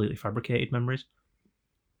with completely fabricated memories.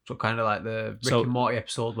 So kind of like the Rick and Morty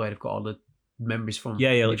episode where they've got all the memories from...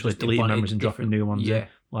 Yeah, literally deleting memories and dropping new ones in. Yeah.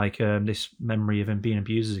 Like this memory of him being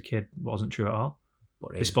abused as a kid wasn't true at all.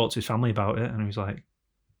 He spoke to his family about it, and he was like,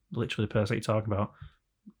 literally the person you're talking about,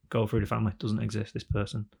 go through the family, doesn't exist, this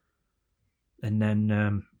person. And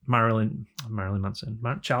then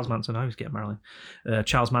Charles Manson, I always get Marilyn.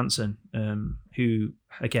 Charles Manson, who,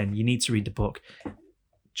 again, you need to read the book,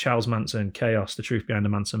 Charles Manson, Chaos, The Truth Behind the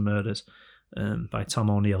Manson Murders, by Tom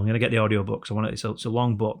O'Neill. I'm going to get the audiobook, so it's a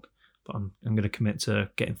long book, but I'm going to commit to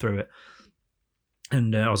getting through it.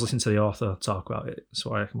 And I was listening to the author talk about it,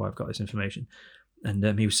 so I've got this information.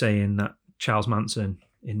 And he was saying that Charles Manson,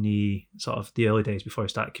 in the sort of the early days before he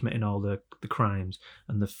started committing all the crimes,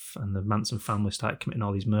 and the Manson family started committing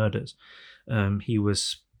all these murders, he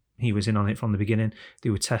was in on it from the beginning. They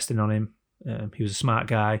were testing on him. He was a smart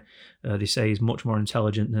guy. They say he's much more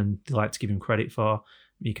intelligent than they like to give him credit for,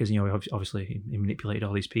 because obviously he manipulated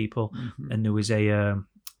all these people. Mm-hmm. And there was a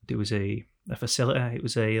facility. It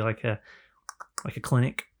was like a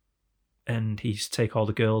clinic, and he used to take all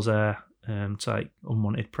the girls there to like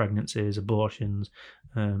unwanted pregnancies, abortions,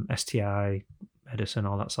 STI medicine,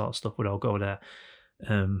 all that sort of stuff would all go there.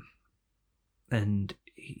 And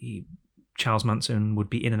Charles Manson would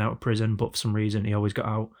be in and out of prison, but for some reason he always got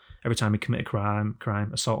out. Every time he committed crime,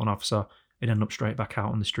 assault an officer, he'd end up straight back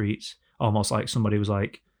out on the streets, almost like somebody was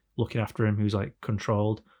like looking after him, who was like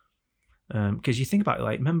controlled. Because you think about it,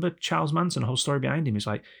 like, remember Charles Manson, the whole story behind him is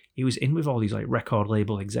like, he was in with all these like record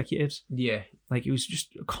label executives. Yeah. Like, he was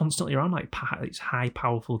just constantly around like these high,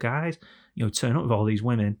 powerful guys, turn up with all these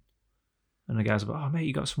women. And the guy's like, oh, mate,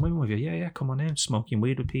 you got some women with you? Yeah, come on in. Smoking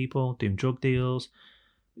weed with people, doing drug deals.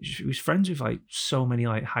 He was friends with like so many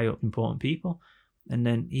like high up important people. And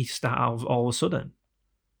then all of a sudden,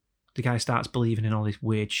 the guy starts believing in all this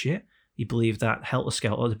weird shit. He believed that Helter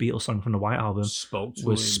Skelter, the Beatles song from the White Album,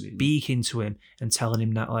 was speaking to him and telling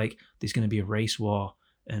him that like there's going to be a race war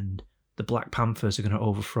and the Black Panthers are going to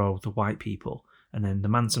overthrow the white people, and then the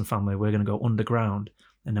Manson family, we're going to go underground,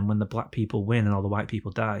 and then when the black people win and all the white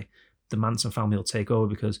people die, the Manson family will take over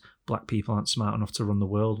because black people aren't smart enough to run the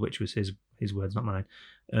world, which was his words, not mine.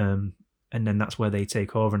 And then that's where they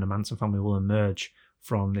take over, and the Manson family will emerge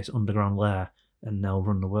from this underground lair and they'll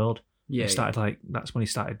run the world. Yeah, that's when he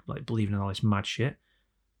started like believing in all this mad shit.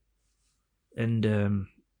 And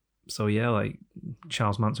so yeah, like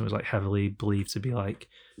Charles Manson was like heavily believed to be like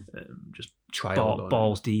just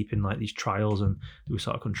balls deep in like these trials, and they were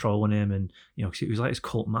sort of controlling him, and because he was like his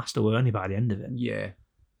cult master, weren't he, by the end of it? Yeah.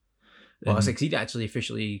 Well, I think he didn't actually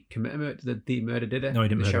officially commit the murder, did he? No, he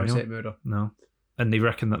didn't murder Sharon anyone. Tate murder. No, and they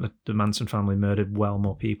reckon that the Manson family murdered well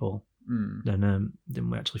more people than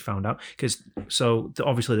we actually found out. Because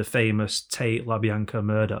obviously the famous Tate LaBianca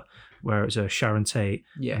murder, where it's Sharon Tate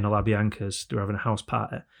and the LaBiancas, they're having a house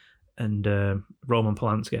party, and Roman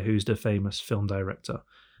Polanski, who's the famous film director,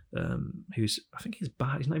 I think he's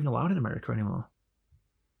bad. He's not even allowed in America anymore.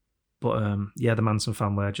 But the Manson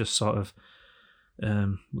family are just sort of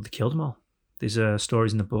they killed them all. There's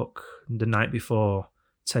stories in the book. The night before,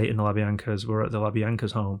 Tate and the LaBiancas were at the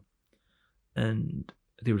LaBiancas' home, and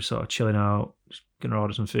they were sort of chilling out, just gonna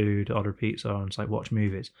order some food, order pizza, and just like watch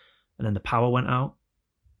movies. And then the power went out.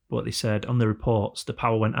 But they said on the reports, the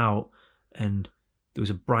power went out, and there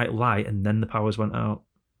was a bright light, and then the powers went out.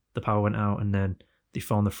 The power went out, and then they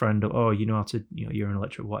phoned the friend up. Oh, you know how to, you're an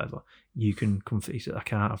electric, whatever. You can come. He said, I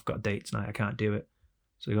can't. I've got a date tonight. I can't do it.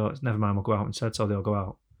 So they go, never mind. We'll go out instead. So they'll go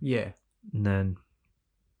out. Yeah. And then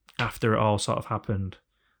after it all sort of happened,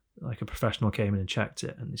 like a professional came in and checked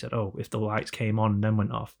it, and they said, oh, if the lights came on and then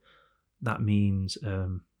went off, that means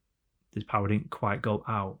the power didn't quite go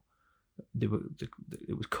out. It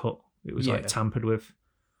was cut. It was like tampered with.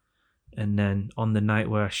 And then on the night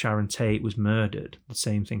where Sharon Tate was murdered, the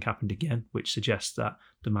same thing happened again, which suggests that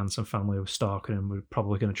the Manson family was stalking and were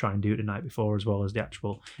probably going to try and do it the night before as well as the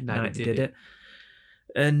actual night they did it.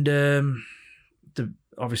 And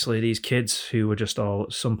obviously these kids who were just all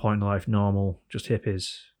at some point in life normal, just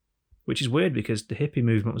hippies, which is weird because the hippie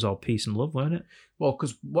movement was all peace and love, weren't it? Well,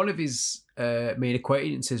 because one of his main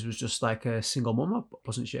acquaintances was just like a single mum,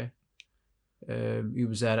 wasn't she? He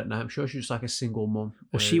was there at night. I'm sure she was like a single mum.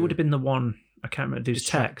 Well, she would have been the one. I can't remember. There was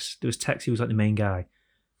Tex. He was like the main guy,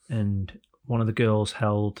 and one of the girls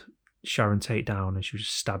held Sharon Tate down, and she was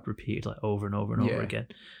just stabbed repeatedly, like over and over and over again.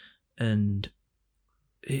 And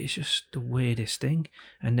it's just the weirdest thing.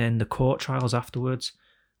 And then the court trials afterwards,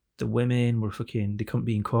 the women were fucking. They couldn't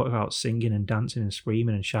be in court without singing and dancing and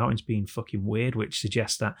screaming and shouting, being fucking weird, which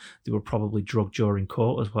suggests that they were probably drugged during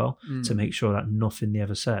court as well to make sure that nothing they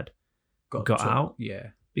ever said got out. Yeah.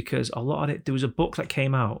 Because a lot of it, there was a book that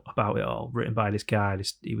came out about it all, written by this guy.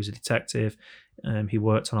 He was a detective. He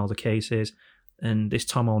worked on all the cases. And this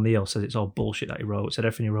Tom O'Neill says it's all bullshit that he wrote. Said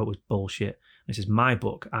everything he wrote was bullshit. This is my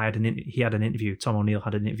book. He had an interview. Tom O'Neill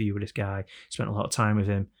had an interview with this guy. Spent a lot of time with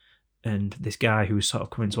him. And this guy who was sort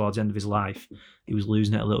of coming towards the end of his life, he was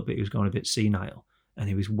losing it a little bit. He was going a bit senile. And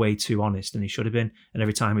he was way too honest than he should have been. And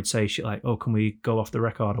every time he'd say shit like, oh, can we go off the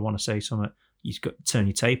record? I want to say something. You've got to turn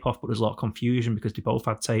your tape off, but there's a lot of confusion because they both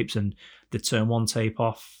had tapes and they'd turn one tape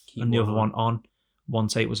off and the other one on. One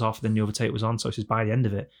tape was off, then the other tape was on. So it's just by the end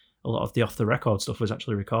of it, a lot of the off the record stuff was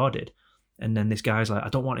actually recorded. And then this guy's like, I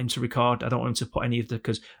don't want him to record. I don't want him to put any of the,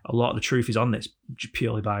 because a lot of the truth is on this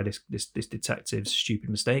purely by this detective's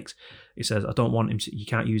stupid mistakes. He says, I don't want him to, you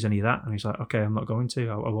can't use any of that. And he's like, okay, I'm not going to.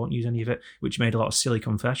 I won't use any of it, which made a lot of silly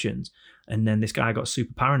confessions. And then this guy got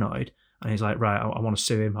super paranoid and he's like, right, I want to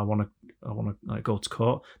sue him. I want to like go to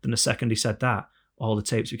court. Then the second he said that, all the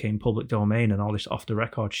tapes became public domain and all this off the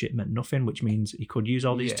record shit meant nothing, which means he could use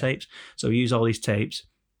all these tapes. So he used all these tapes,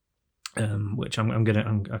 which I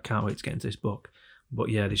can't wait to get into this book. But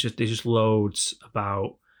yeah, there's just loads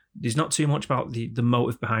about. There's not too much about the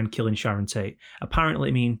motive behind killing Sharon Tate. Apparently,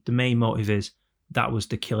 I mean, the main motive is that was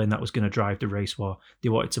the killing that was going to drive the race war. They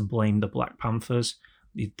wanted to blame the Black Panthers.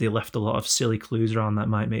 They left a lot of silly clues around that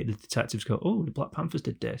might make the detectives go, oh, the Black Panthers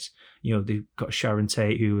did this. They got Sharon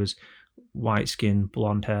Tate, who was white skin,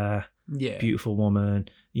 blonde hair, beautiful woman.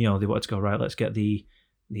 They wanted to go, right, let's get the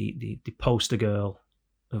the poster girl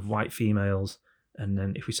of white females, and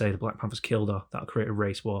then if we say the Black Panthers killed her, that'll create a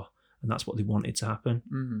race war, and that's what they wanted to happen.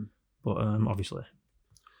 Mm-hmm. But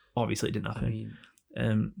obviously it didn't happen. I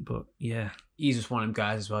mean, but yeah, he's just one of them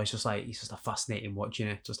guys as well. It's just like, he's just a fascinating watching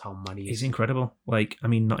it, just how mad he is. he's incredible. Like, I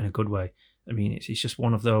mean, not in a good way. I mean, it's just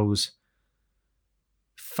one of those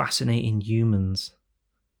fascinating humans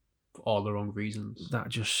For all the wrong reasons. that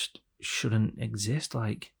just shouldn't exist.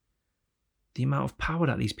 Like, the amount of power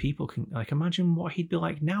that these people can, like, imagine what he'd be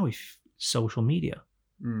like now if social media.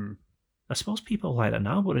 Mm. I suppose people are like that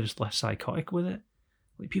now, but they're just less psychotic with it.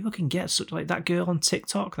 Like, people can get such, like that girl on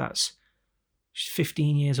TikTok she's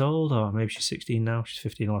 15 years old, or maybe she's 16 now. She's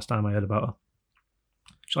 15 the last time I heard about her.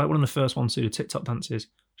 She's like one of the first ones to do TikTok dances.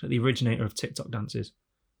 She's like the originator of TikTok dances.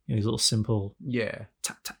 You know, these little simple Yeah.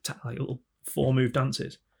 tap, tap, tap, like little 4-move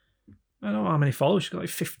dances. I don't know how many followers. She's got like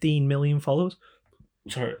 15 million followers.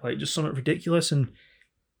 Sorry, like just something ridiculous. And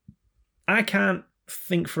I can't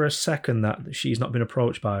think for a second that she's not been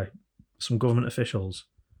approached by some government officials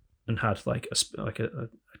and had like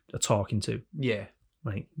a talking to. Yeah.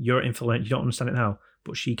 Like, you're influential, you don't understand it now,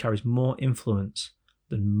 but she carries more influence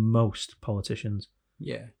than most politicians,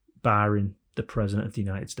 Yeah. barring the President of the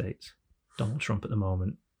United States, Donald Trump at the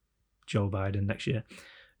moment, Joe Biden next year.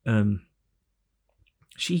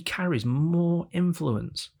 She carries more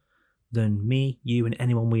influence than me, you, and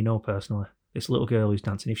anyone we know personally. This little girl who's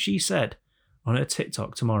dancing. If she said on her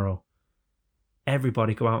TikTok tomorrow,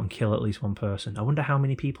 everybody go out and kill at least one person, I wonder how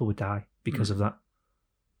many people would die because of that.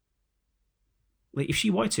 Like, if she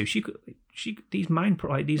wanted to, she could. These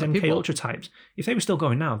these MK Ultra types, if they were still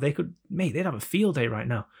going now, they could. Mate, they'd have a field day right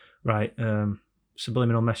now, right?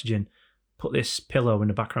 Subliminal messaging. Put this pillow in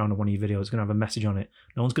the background of one of your videos. It's gonna have a message on it.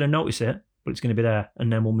 No one's gonna notice it, but it's gonna be there.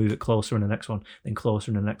 And then we'll move it closer in the next one, then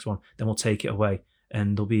closer in the next one. Then we'll take it away,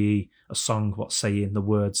 and there'll be a song what's saying the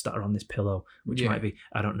words that are on this pillow, which might be,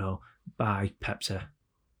 I don't know, buy Pepsi.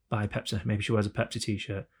 Maybe she wears a Pepsi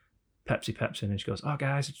t-shirt. Pepsi, and then she goes, oh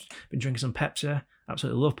guys, I've been drinking some Pepsi,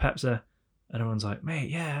 absolutely love Pepsi. And everyone's like, mate,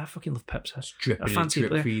 yeah, I fucking love Pepsi. It's dripping, I fancy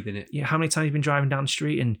drip feeding it. Yeah, how many times you've been driving down the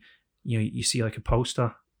street and you see like a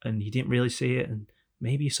poster and you didn't really see it, and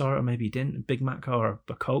maybe you saw it or maybe you didn't, a Big Mac or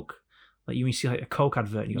a Coke. Like, you see like a Coke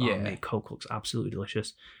advert and you go, oh mate, Coke looks absolutely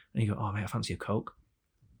delicious. And you go, oh mate, I fancy a Coke.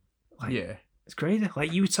 Like, yeah, it's crazy.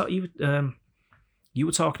 Like, you were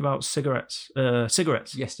talking about cigarettes. Yes.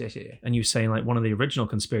 And you were saying like one of the original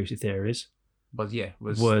conspiracy theories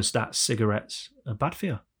was that cigarettes are bad for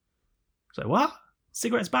you. It's like, what?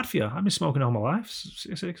 Cigarettes bad for you? I've been smoking all my life.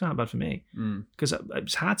 Cigarettes aren't bad for me. Because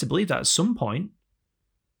it's hard to believe that at some point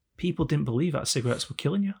people didn't believe that cigarettes were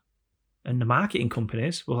killing you, and the marketing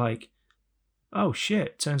companies were like, oh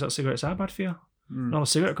shit, turns out cigarettes are bad for you. And all a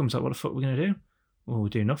cigarette comes out, what the fuck are we gonna do? Well, we'll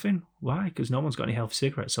do nothing. Why? Because no one's got any healthy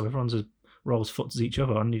cigarettes, so everyone's as rolls foots as each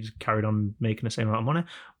other, and you just carried on making the same amount of money.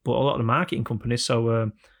 But a lot of the marketing companies,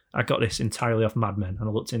 so I got this entirely off Mad Men, and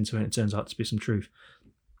I looked into it, and it turns out to be some truth.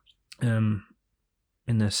 In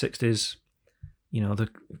the 60s, they're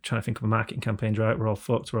trying to think of a marketing campaigns, right? We're all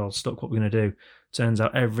fucked, we're all stuck, what we're going to do. Turns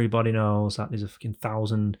out everybody knows that there's a fucking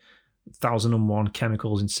 1,001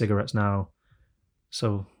 chemicals in cigarettes now.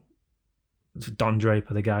 So Don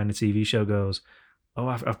Draper, the guy in the TV show, goes, oh,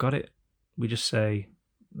 I've got it. We just say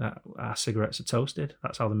that our cigarettes are toasted.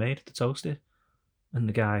 That's how they're made, they're toasted. And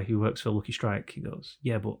the guy who works for Lucky Strike, he goes,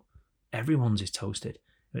 yeah, but everyone's is toasted.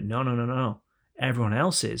 But no. Everyone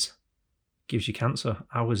else's gives you cancer.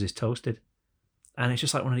 Ours is toasted. And it's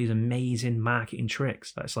just like one of these amazing marketing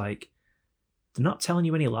tricks that's like, they're not telling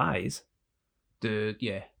you any lies.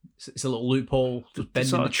 It's a little loophole, just bending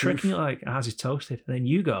sort the of tricking truth. it like, ours is toasted. And then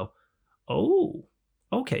you go, oh,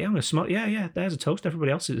 okay, I'm going to smoke. Yeah, there's a toast.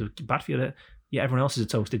 Everybody else is bad for you. Yeah, everyone else is a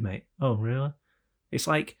toasted, mate. Oh, really? It's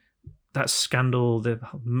like that scandal, the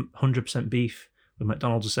 100% beef with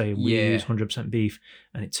McDonald's are saying we use 100% beef.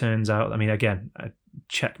 And it turns out, I mean, again,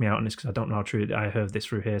 check me out on this because I don't know how true. I heard this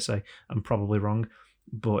through hearsay. I'm probably wrong,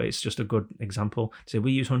 but it's just a good example. So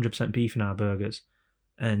we use 100% beef in our burgers,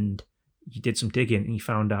 and you did some digging and you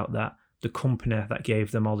found out that the company that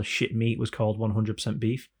gave them all the shit meat was called 100%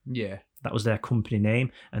 beef. Yeah. That was their company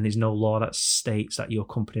name, and there's no law that states that your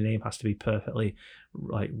company name has to be perfectly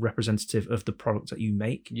like representative of the product that you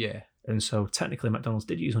make. Yeah. And so technically McDonald's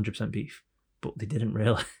did use 100% beef, but they didn't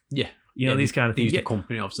really. Yeah. These kind of things. The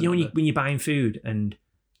company obviously. When you're buying food and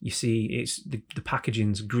you see it's the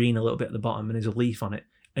packaging's green a little bit at the bottom and there's a leaf on it,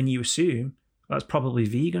 and you assume that's probably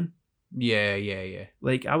vegan. Yeah.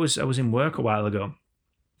 Like I was in work a while ago,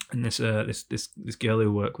 and this girl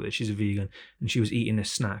who worked with it, she's a vegan, and she was eating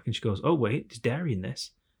this snack, and she goes, "Oh wait, there's dairy in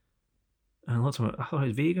this." And I looked at her, I thought it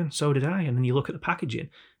was vegan. So did I. And then you look at the packaging,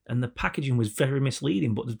 and the packaging was very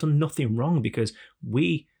misleading, but they've done nothing wrong because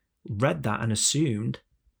we read that and assumed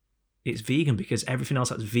it's vegan because everything else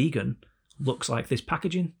that's vegan looks like this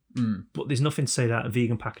packaging. But there's nothing to say that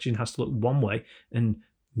vegan packaging has to look one way and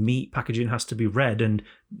meat packaging has to be red, and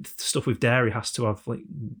stuff with dairy has to have like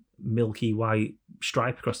milky white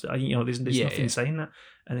stripe across it. You know, there's nothing saying that.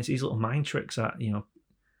 And it's these little mind tricks that, you know,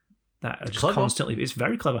 that are just clever. Constantly. It's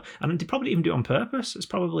very clever, and they probably even do it on purpose. It's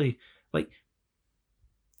probably like,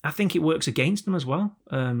 I think it works against them as well.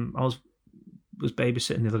 I was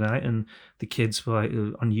babysitting the other night, and the kids were like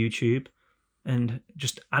on YouTube, and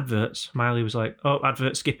just adverts. Miley was like, "Oh,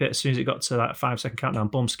 advert, skip it." As soon as it got to that 5-second countdown,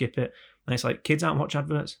 boom, skip it. And it's like, kids aren't watch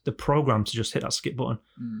adverts. They're programmed to just hit that skip button.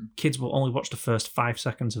 Kids will only watch the first 5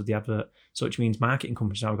 seconds of the advert. So which means marketing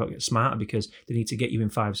companies now have got to get smarter because they need to get you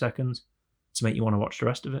in 5 seconds to make you want to watch the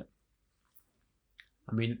rest of it.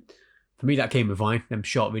 I mean, for me, that came with Vine. Them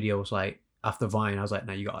short videos, like after Vine, I was like,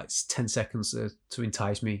 "No, you got like 10 seconds to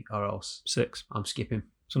entice me, or else 6. I'm skipping."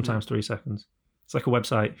 Sometimes 3 seconds. It's like a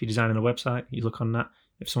website. If you're designing a website, you look on that.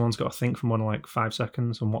 If someone's got to think for more than like 5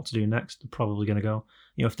 seconds on what to do next, they're probably going to go.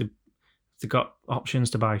 You know, if they've got options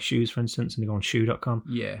to buy shoes, for instance, and they go on shoe.com.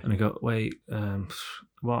 Yeah. And they go, wait,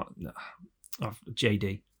 what? Oh,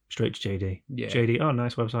 JD. Straight to JD. Yeah. JD, oh,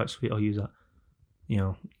 nice website, sweet, I'll use that. You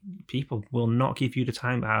know, people will not give you the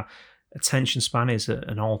time. Our attention span is at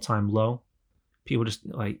an all-time low. People just,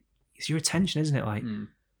 like, it's your attention, isn't it? Like,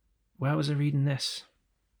 where was I reading this?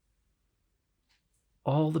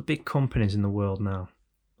 All the big companies in the world now,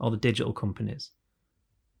 all the digital companies,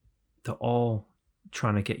 they're all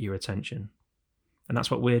trying to get your attention. And that's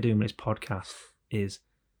what we're doing with this podcast, is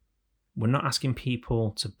we're not asking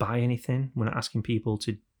people to buy anything. We're not asking people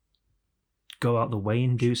to go out the way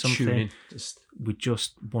and do something. We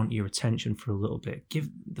just want your attention for a little bit. Give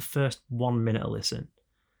the first 1 minute a listen.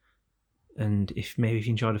 And if you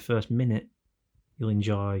enjoy the first minute, you'll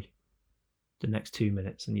enjoy the next 2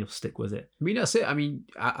 minutes and you'll stick with it. I mean, that's it. I mean,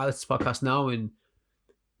 I listen to podcast now, and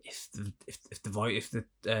if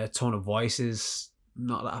the tone of voice is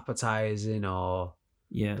not that appetizing, or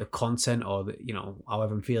the content, or the, you know,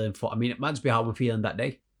 however I'm feeling for, I mean, it might just be how I'm feeling that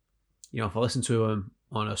day. You know, if I listen to them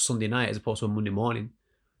on a Sunday night as opposed to a Monday morning,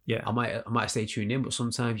 I might stay tuned in. But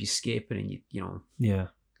sometimes you skip, and you know,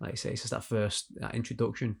 like I say, it's just that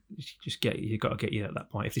introduction. You got to get you at that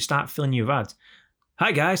point. If they start filling you with ads.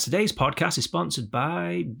 Hi guys, today's podcast is sponsored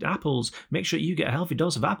by apples. Make sure you get a healthy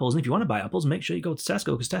dose of apples. And if you want to buy apples, make sure you go to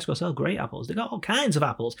Tesco, because Tesco sell great apples. They got all kinds of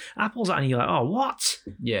apples. Apples that, and you're like, oh, what?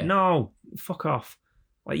 Yeah. No, fuck off.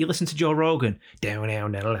 Like, you listen to Joe Rogan. Down,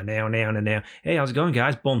 now. Hey, how's it going,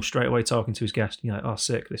 guys? Boom, straight away talking to his guest. You're like, oh,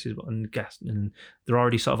 sick. This is what, and guest. And they're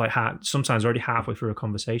already sort of like, sometimes already halfway through a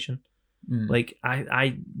conversation. Like,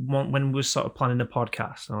 I want, when we were sort of planning the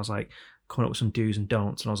podcast, and I was like, coming up with some do's and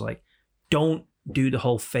don'ts, and I was like, don't do the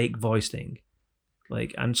whole fake voice thing.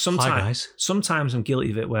 Like, and sometimes I'm guilty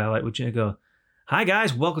of it, where like, would you go, hi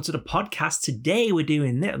guys, welcome to the podcast. Today we're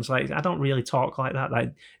doing this. It's like, I don't really talk like that.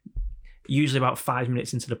 Like, usually about 5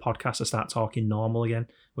 minutes into the podcast, I start talking normal again,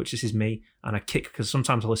 which this is me. And I kick, because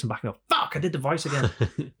sometimes I listen back and go, fuck, I did the voice again.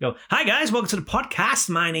 Go, hi guys, welcome to the podcast.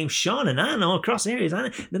 My name's Sean, and I know across areas.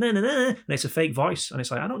 And it's a fake voice. And it's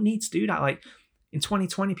like, I don't need to do that. Like, in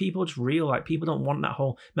 2020, people are just real. Like, people don't want that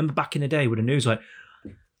whole... Remember back in the day with the news, like,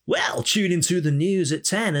 well, tune into the news at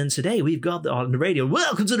 10, and today we've got on the radio,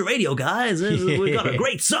 welcome to the radio, guys. We've got a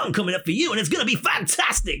great song coming up for you, and it's going to be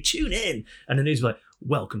fantastic. Tune in. And the news is like,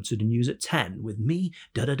 welcome to the news at 10 with me,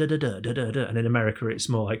 da-da-da-da-da-da-da-da. And in America, it's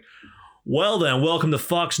more like, well then, welcome to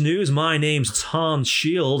Fox News. My name's Tom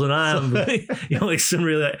Shield, and I'm, you know, like some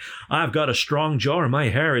really, like, I've got a strong jaw and my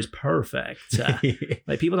hair is perfect.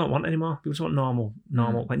 Like, people don't want it anymore. People just want normal.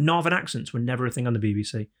 Like, northern accents were never a thing on the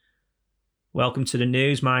BBC. Welcome to the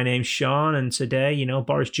news. My name's Sean, and today, you know,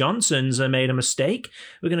 Boris Johnson's made a mistake.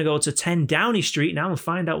 We're going to go to 10 Downing Street now and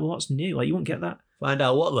find out what's new. Like, you won't get that. Find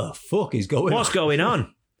out what the fuck is going on. What's going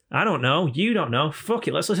on? I don't know. You don't know. Fuck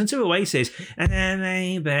it. Let's listen to Oasis. And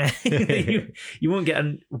then you won't get.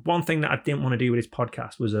 One thing that I didn't want to do with this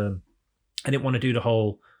podcast was I didn't want to do the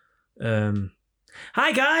whole.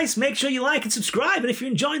 Hi guys, make sure you like and subscribe. And if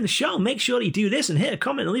you're enjoying the show, make sure that you do this and hit a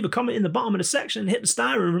comment and leave a comment in the bottom of the section and hit the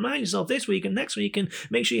star and remind yourself this week and next week, and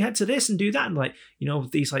make sure you head to this and do that. And like, you know,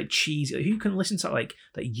 these like cheesy, who can listen to like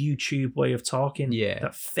that YouTube way of talking? Yeah.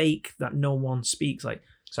 That fake that no one speaks. Like,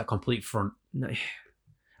 it's that complete front. No.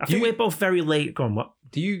 I think we're both very late. Go on, what?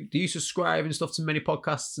 Do you subscribe and stuff to many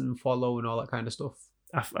podcasts and follow and all that kind of stuff?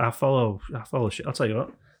 I follow shit. I'll tell you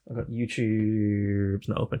what. I've got YouTube's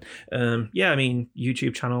not open. I mean,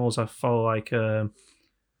 YouTube channels. I follow like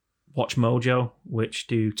Watch Mojo, which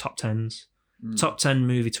do top 10s. Top 10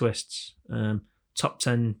 movie twists, top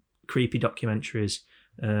 10 creepy documentaries,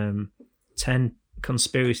 10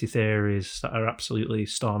 conspiracy theories that are absolutely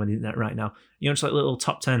storming the internet right now. You know, just like little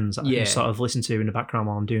top 10s that I can sort of listen to in the background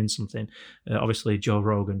while I'm doing something. Obviously, Joe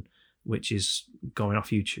Rogan, which is going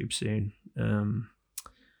off YouTube soon.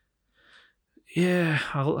 Yeah,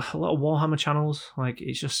 a lot of Warhammer channels. Like,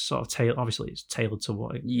 it's just sort of obviously it's tailored to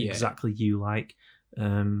what exactly you like.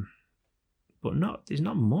 But there's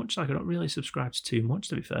not much. Like, I don't really subscribe to too much,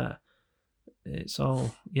 to be fair. It's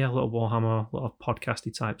all, a lot of Warhammer, a lot of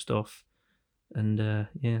podcasty type stuff. And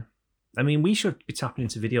I mean, we should be tapping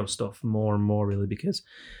into video stuff more and more, really, because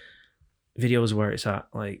video is where it's at.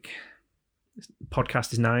 Like,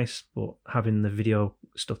 podcast is nice, but having the video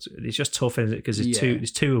stuff, it's just tough, isn't it? Because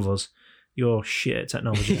there's two of us. You're shit at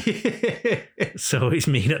technology. So it's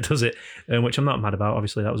me that does it, which I'm not mad about.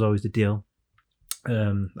 Obviously, that was always the deal.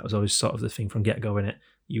 That was always sort of the thing from get-go, innit?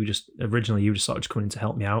 You just sort of just coming in to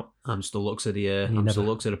help me out. I'm just the looks of the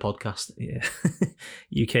podcast. Yeah.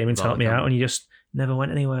 You came in to help me out and you just never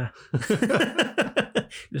went anywhere. You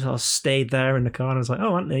just all stayed there in the car and I was like,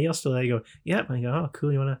 oh, Anthony, you're still there. You go, yep. And you go, oh,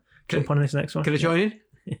 cool, you want to jump on this next one? Can I join in?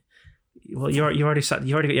 Well, you already got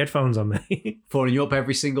your headphones on, mate. Phoning you up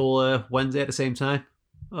every single Wednesday at the same time.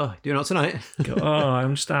 Oh, doing out tonight? Go,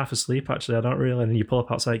 I'm just half asleep, actually. I don't really. And you pull up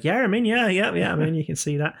outside. Yeah, I'm in. Yeah. I mean, you can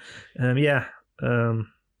see that.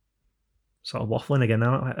 Sort of waffling again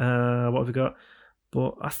now. What have we got?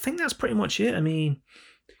 But I think that's pretty much it. I mean,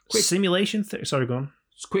 simulation. Sorry, go on.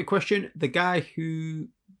 Just a quick question. The guy who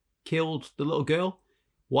killed the little girl,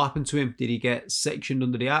 what happened to him? Did he get sectioned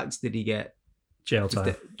under the axe? Did he get jail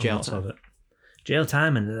time? Jail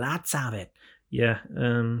time and lots of it. Yeah.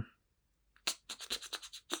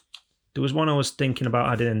 There was one I was thinking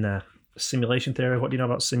about adding in there. Simulation theory. What do you know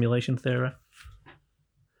about simulation theory?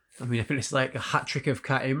 I mean, I think it's like a hat trick of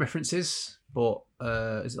cartoon references, but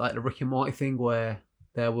is it like the Rick and Morty thing where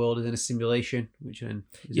their world is in a simulation, which then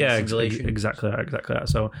is a simulation? Exactly that.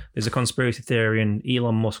 So there's a conspiracy theory, and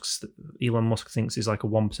Elon Musk thinks there's like a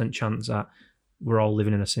 1% chance that we're all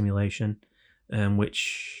living in a simulation,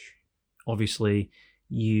 which obviously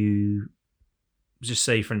you just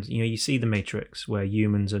say, for instance, you see the Matrix where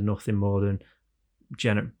humans are nothing more than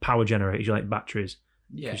power generators, like batteries.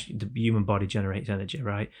 Yeah. The human body generates energy,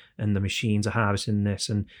 right? And the machines are harvesting this,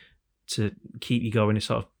 and to keep you going, they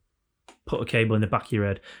sort of put a cable in the back of your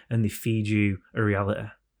head and they feed you a reality.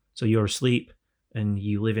 So you're asleep and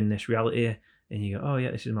you live in this reality and you go, oh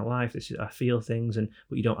yeah, this is my life. I feel things,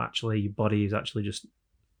 but you don't actually, your body is actually just,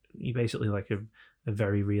 you're basically like a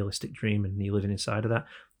very realistic dream and you're living inside of that.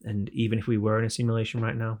 And even if we were in a simulation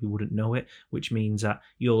right now, we wouldn't know it, which means that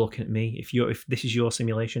you're looking at me. If this is your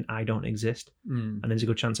simulation, I don't exist. And there's a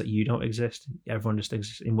good chance that you don't exist. Everyone just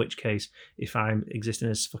exists. In which case, if I'm existing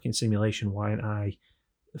in this fucking simulation, why aren't I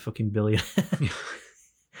a fucking billionaire?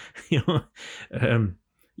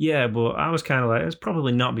 Yeah, but I was kind of like, it's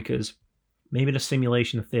probably not, because maybe the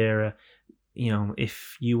simulation theory,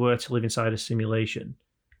 if you were to live inside a simulation,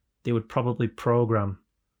 they would probably program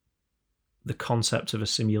the concept of a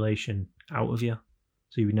simulation out of you,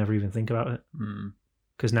 so you would never even think about it.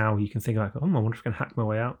 Because now you can think like, I wonder if I can hack my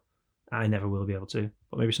way out. I never will be able to,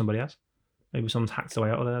 but maybe somebody has. Maybe someone's hacked their way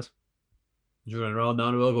out of theirs. You're running around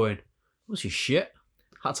down the world going, what's your shit?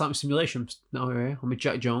 Hat time simulation. No, I'm with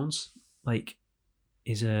Jack Jones. Like,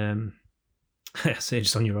 is I say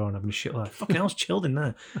just on your own having a shit life. Fucking hell's chilled in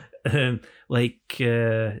there.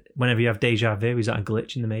 Whenever you have deja vu, is that a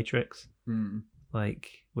glitch in the Matrix? Like,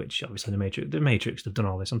 which obviously the Matrix, they've done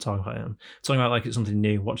all this. I'm talking about it. I'm talking about like it's something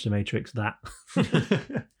new. Watch the Matrix.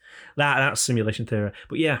 That's simulation theory.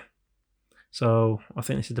 But yeah, so I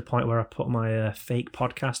think this is the point where I put my fake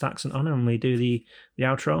podcast accent on and we do the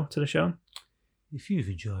outro to the show. If you've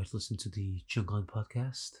enjoyed listening to the Junkland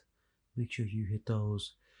podcast, make sure you hit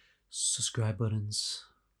those subscribe buttons,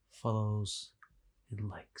 follows, and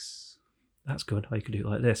likes. That's good. How you could do it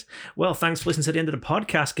like this. Well, thanks for listening to the end of the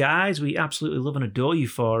podcast, guys. We absolutely love and adore you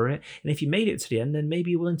for it. And if you made it to the end, then maybe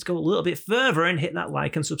you're willing to go a little bit further and hit that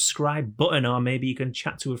like and subscribe button, or maybe you can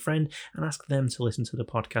chat to a friend and ask them to listen to the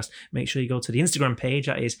podcast. Make sure you go to the Instagram page,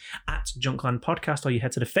 that is @Junkland Podcast, or you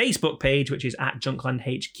head to the Facebook page, which is @Junkland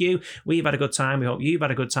HQ. We've had a good time. We hope you've had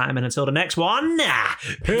a good time. And until the next one,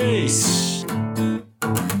 peace.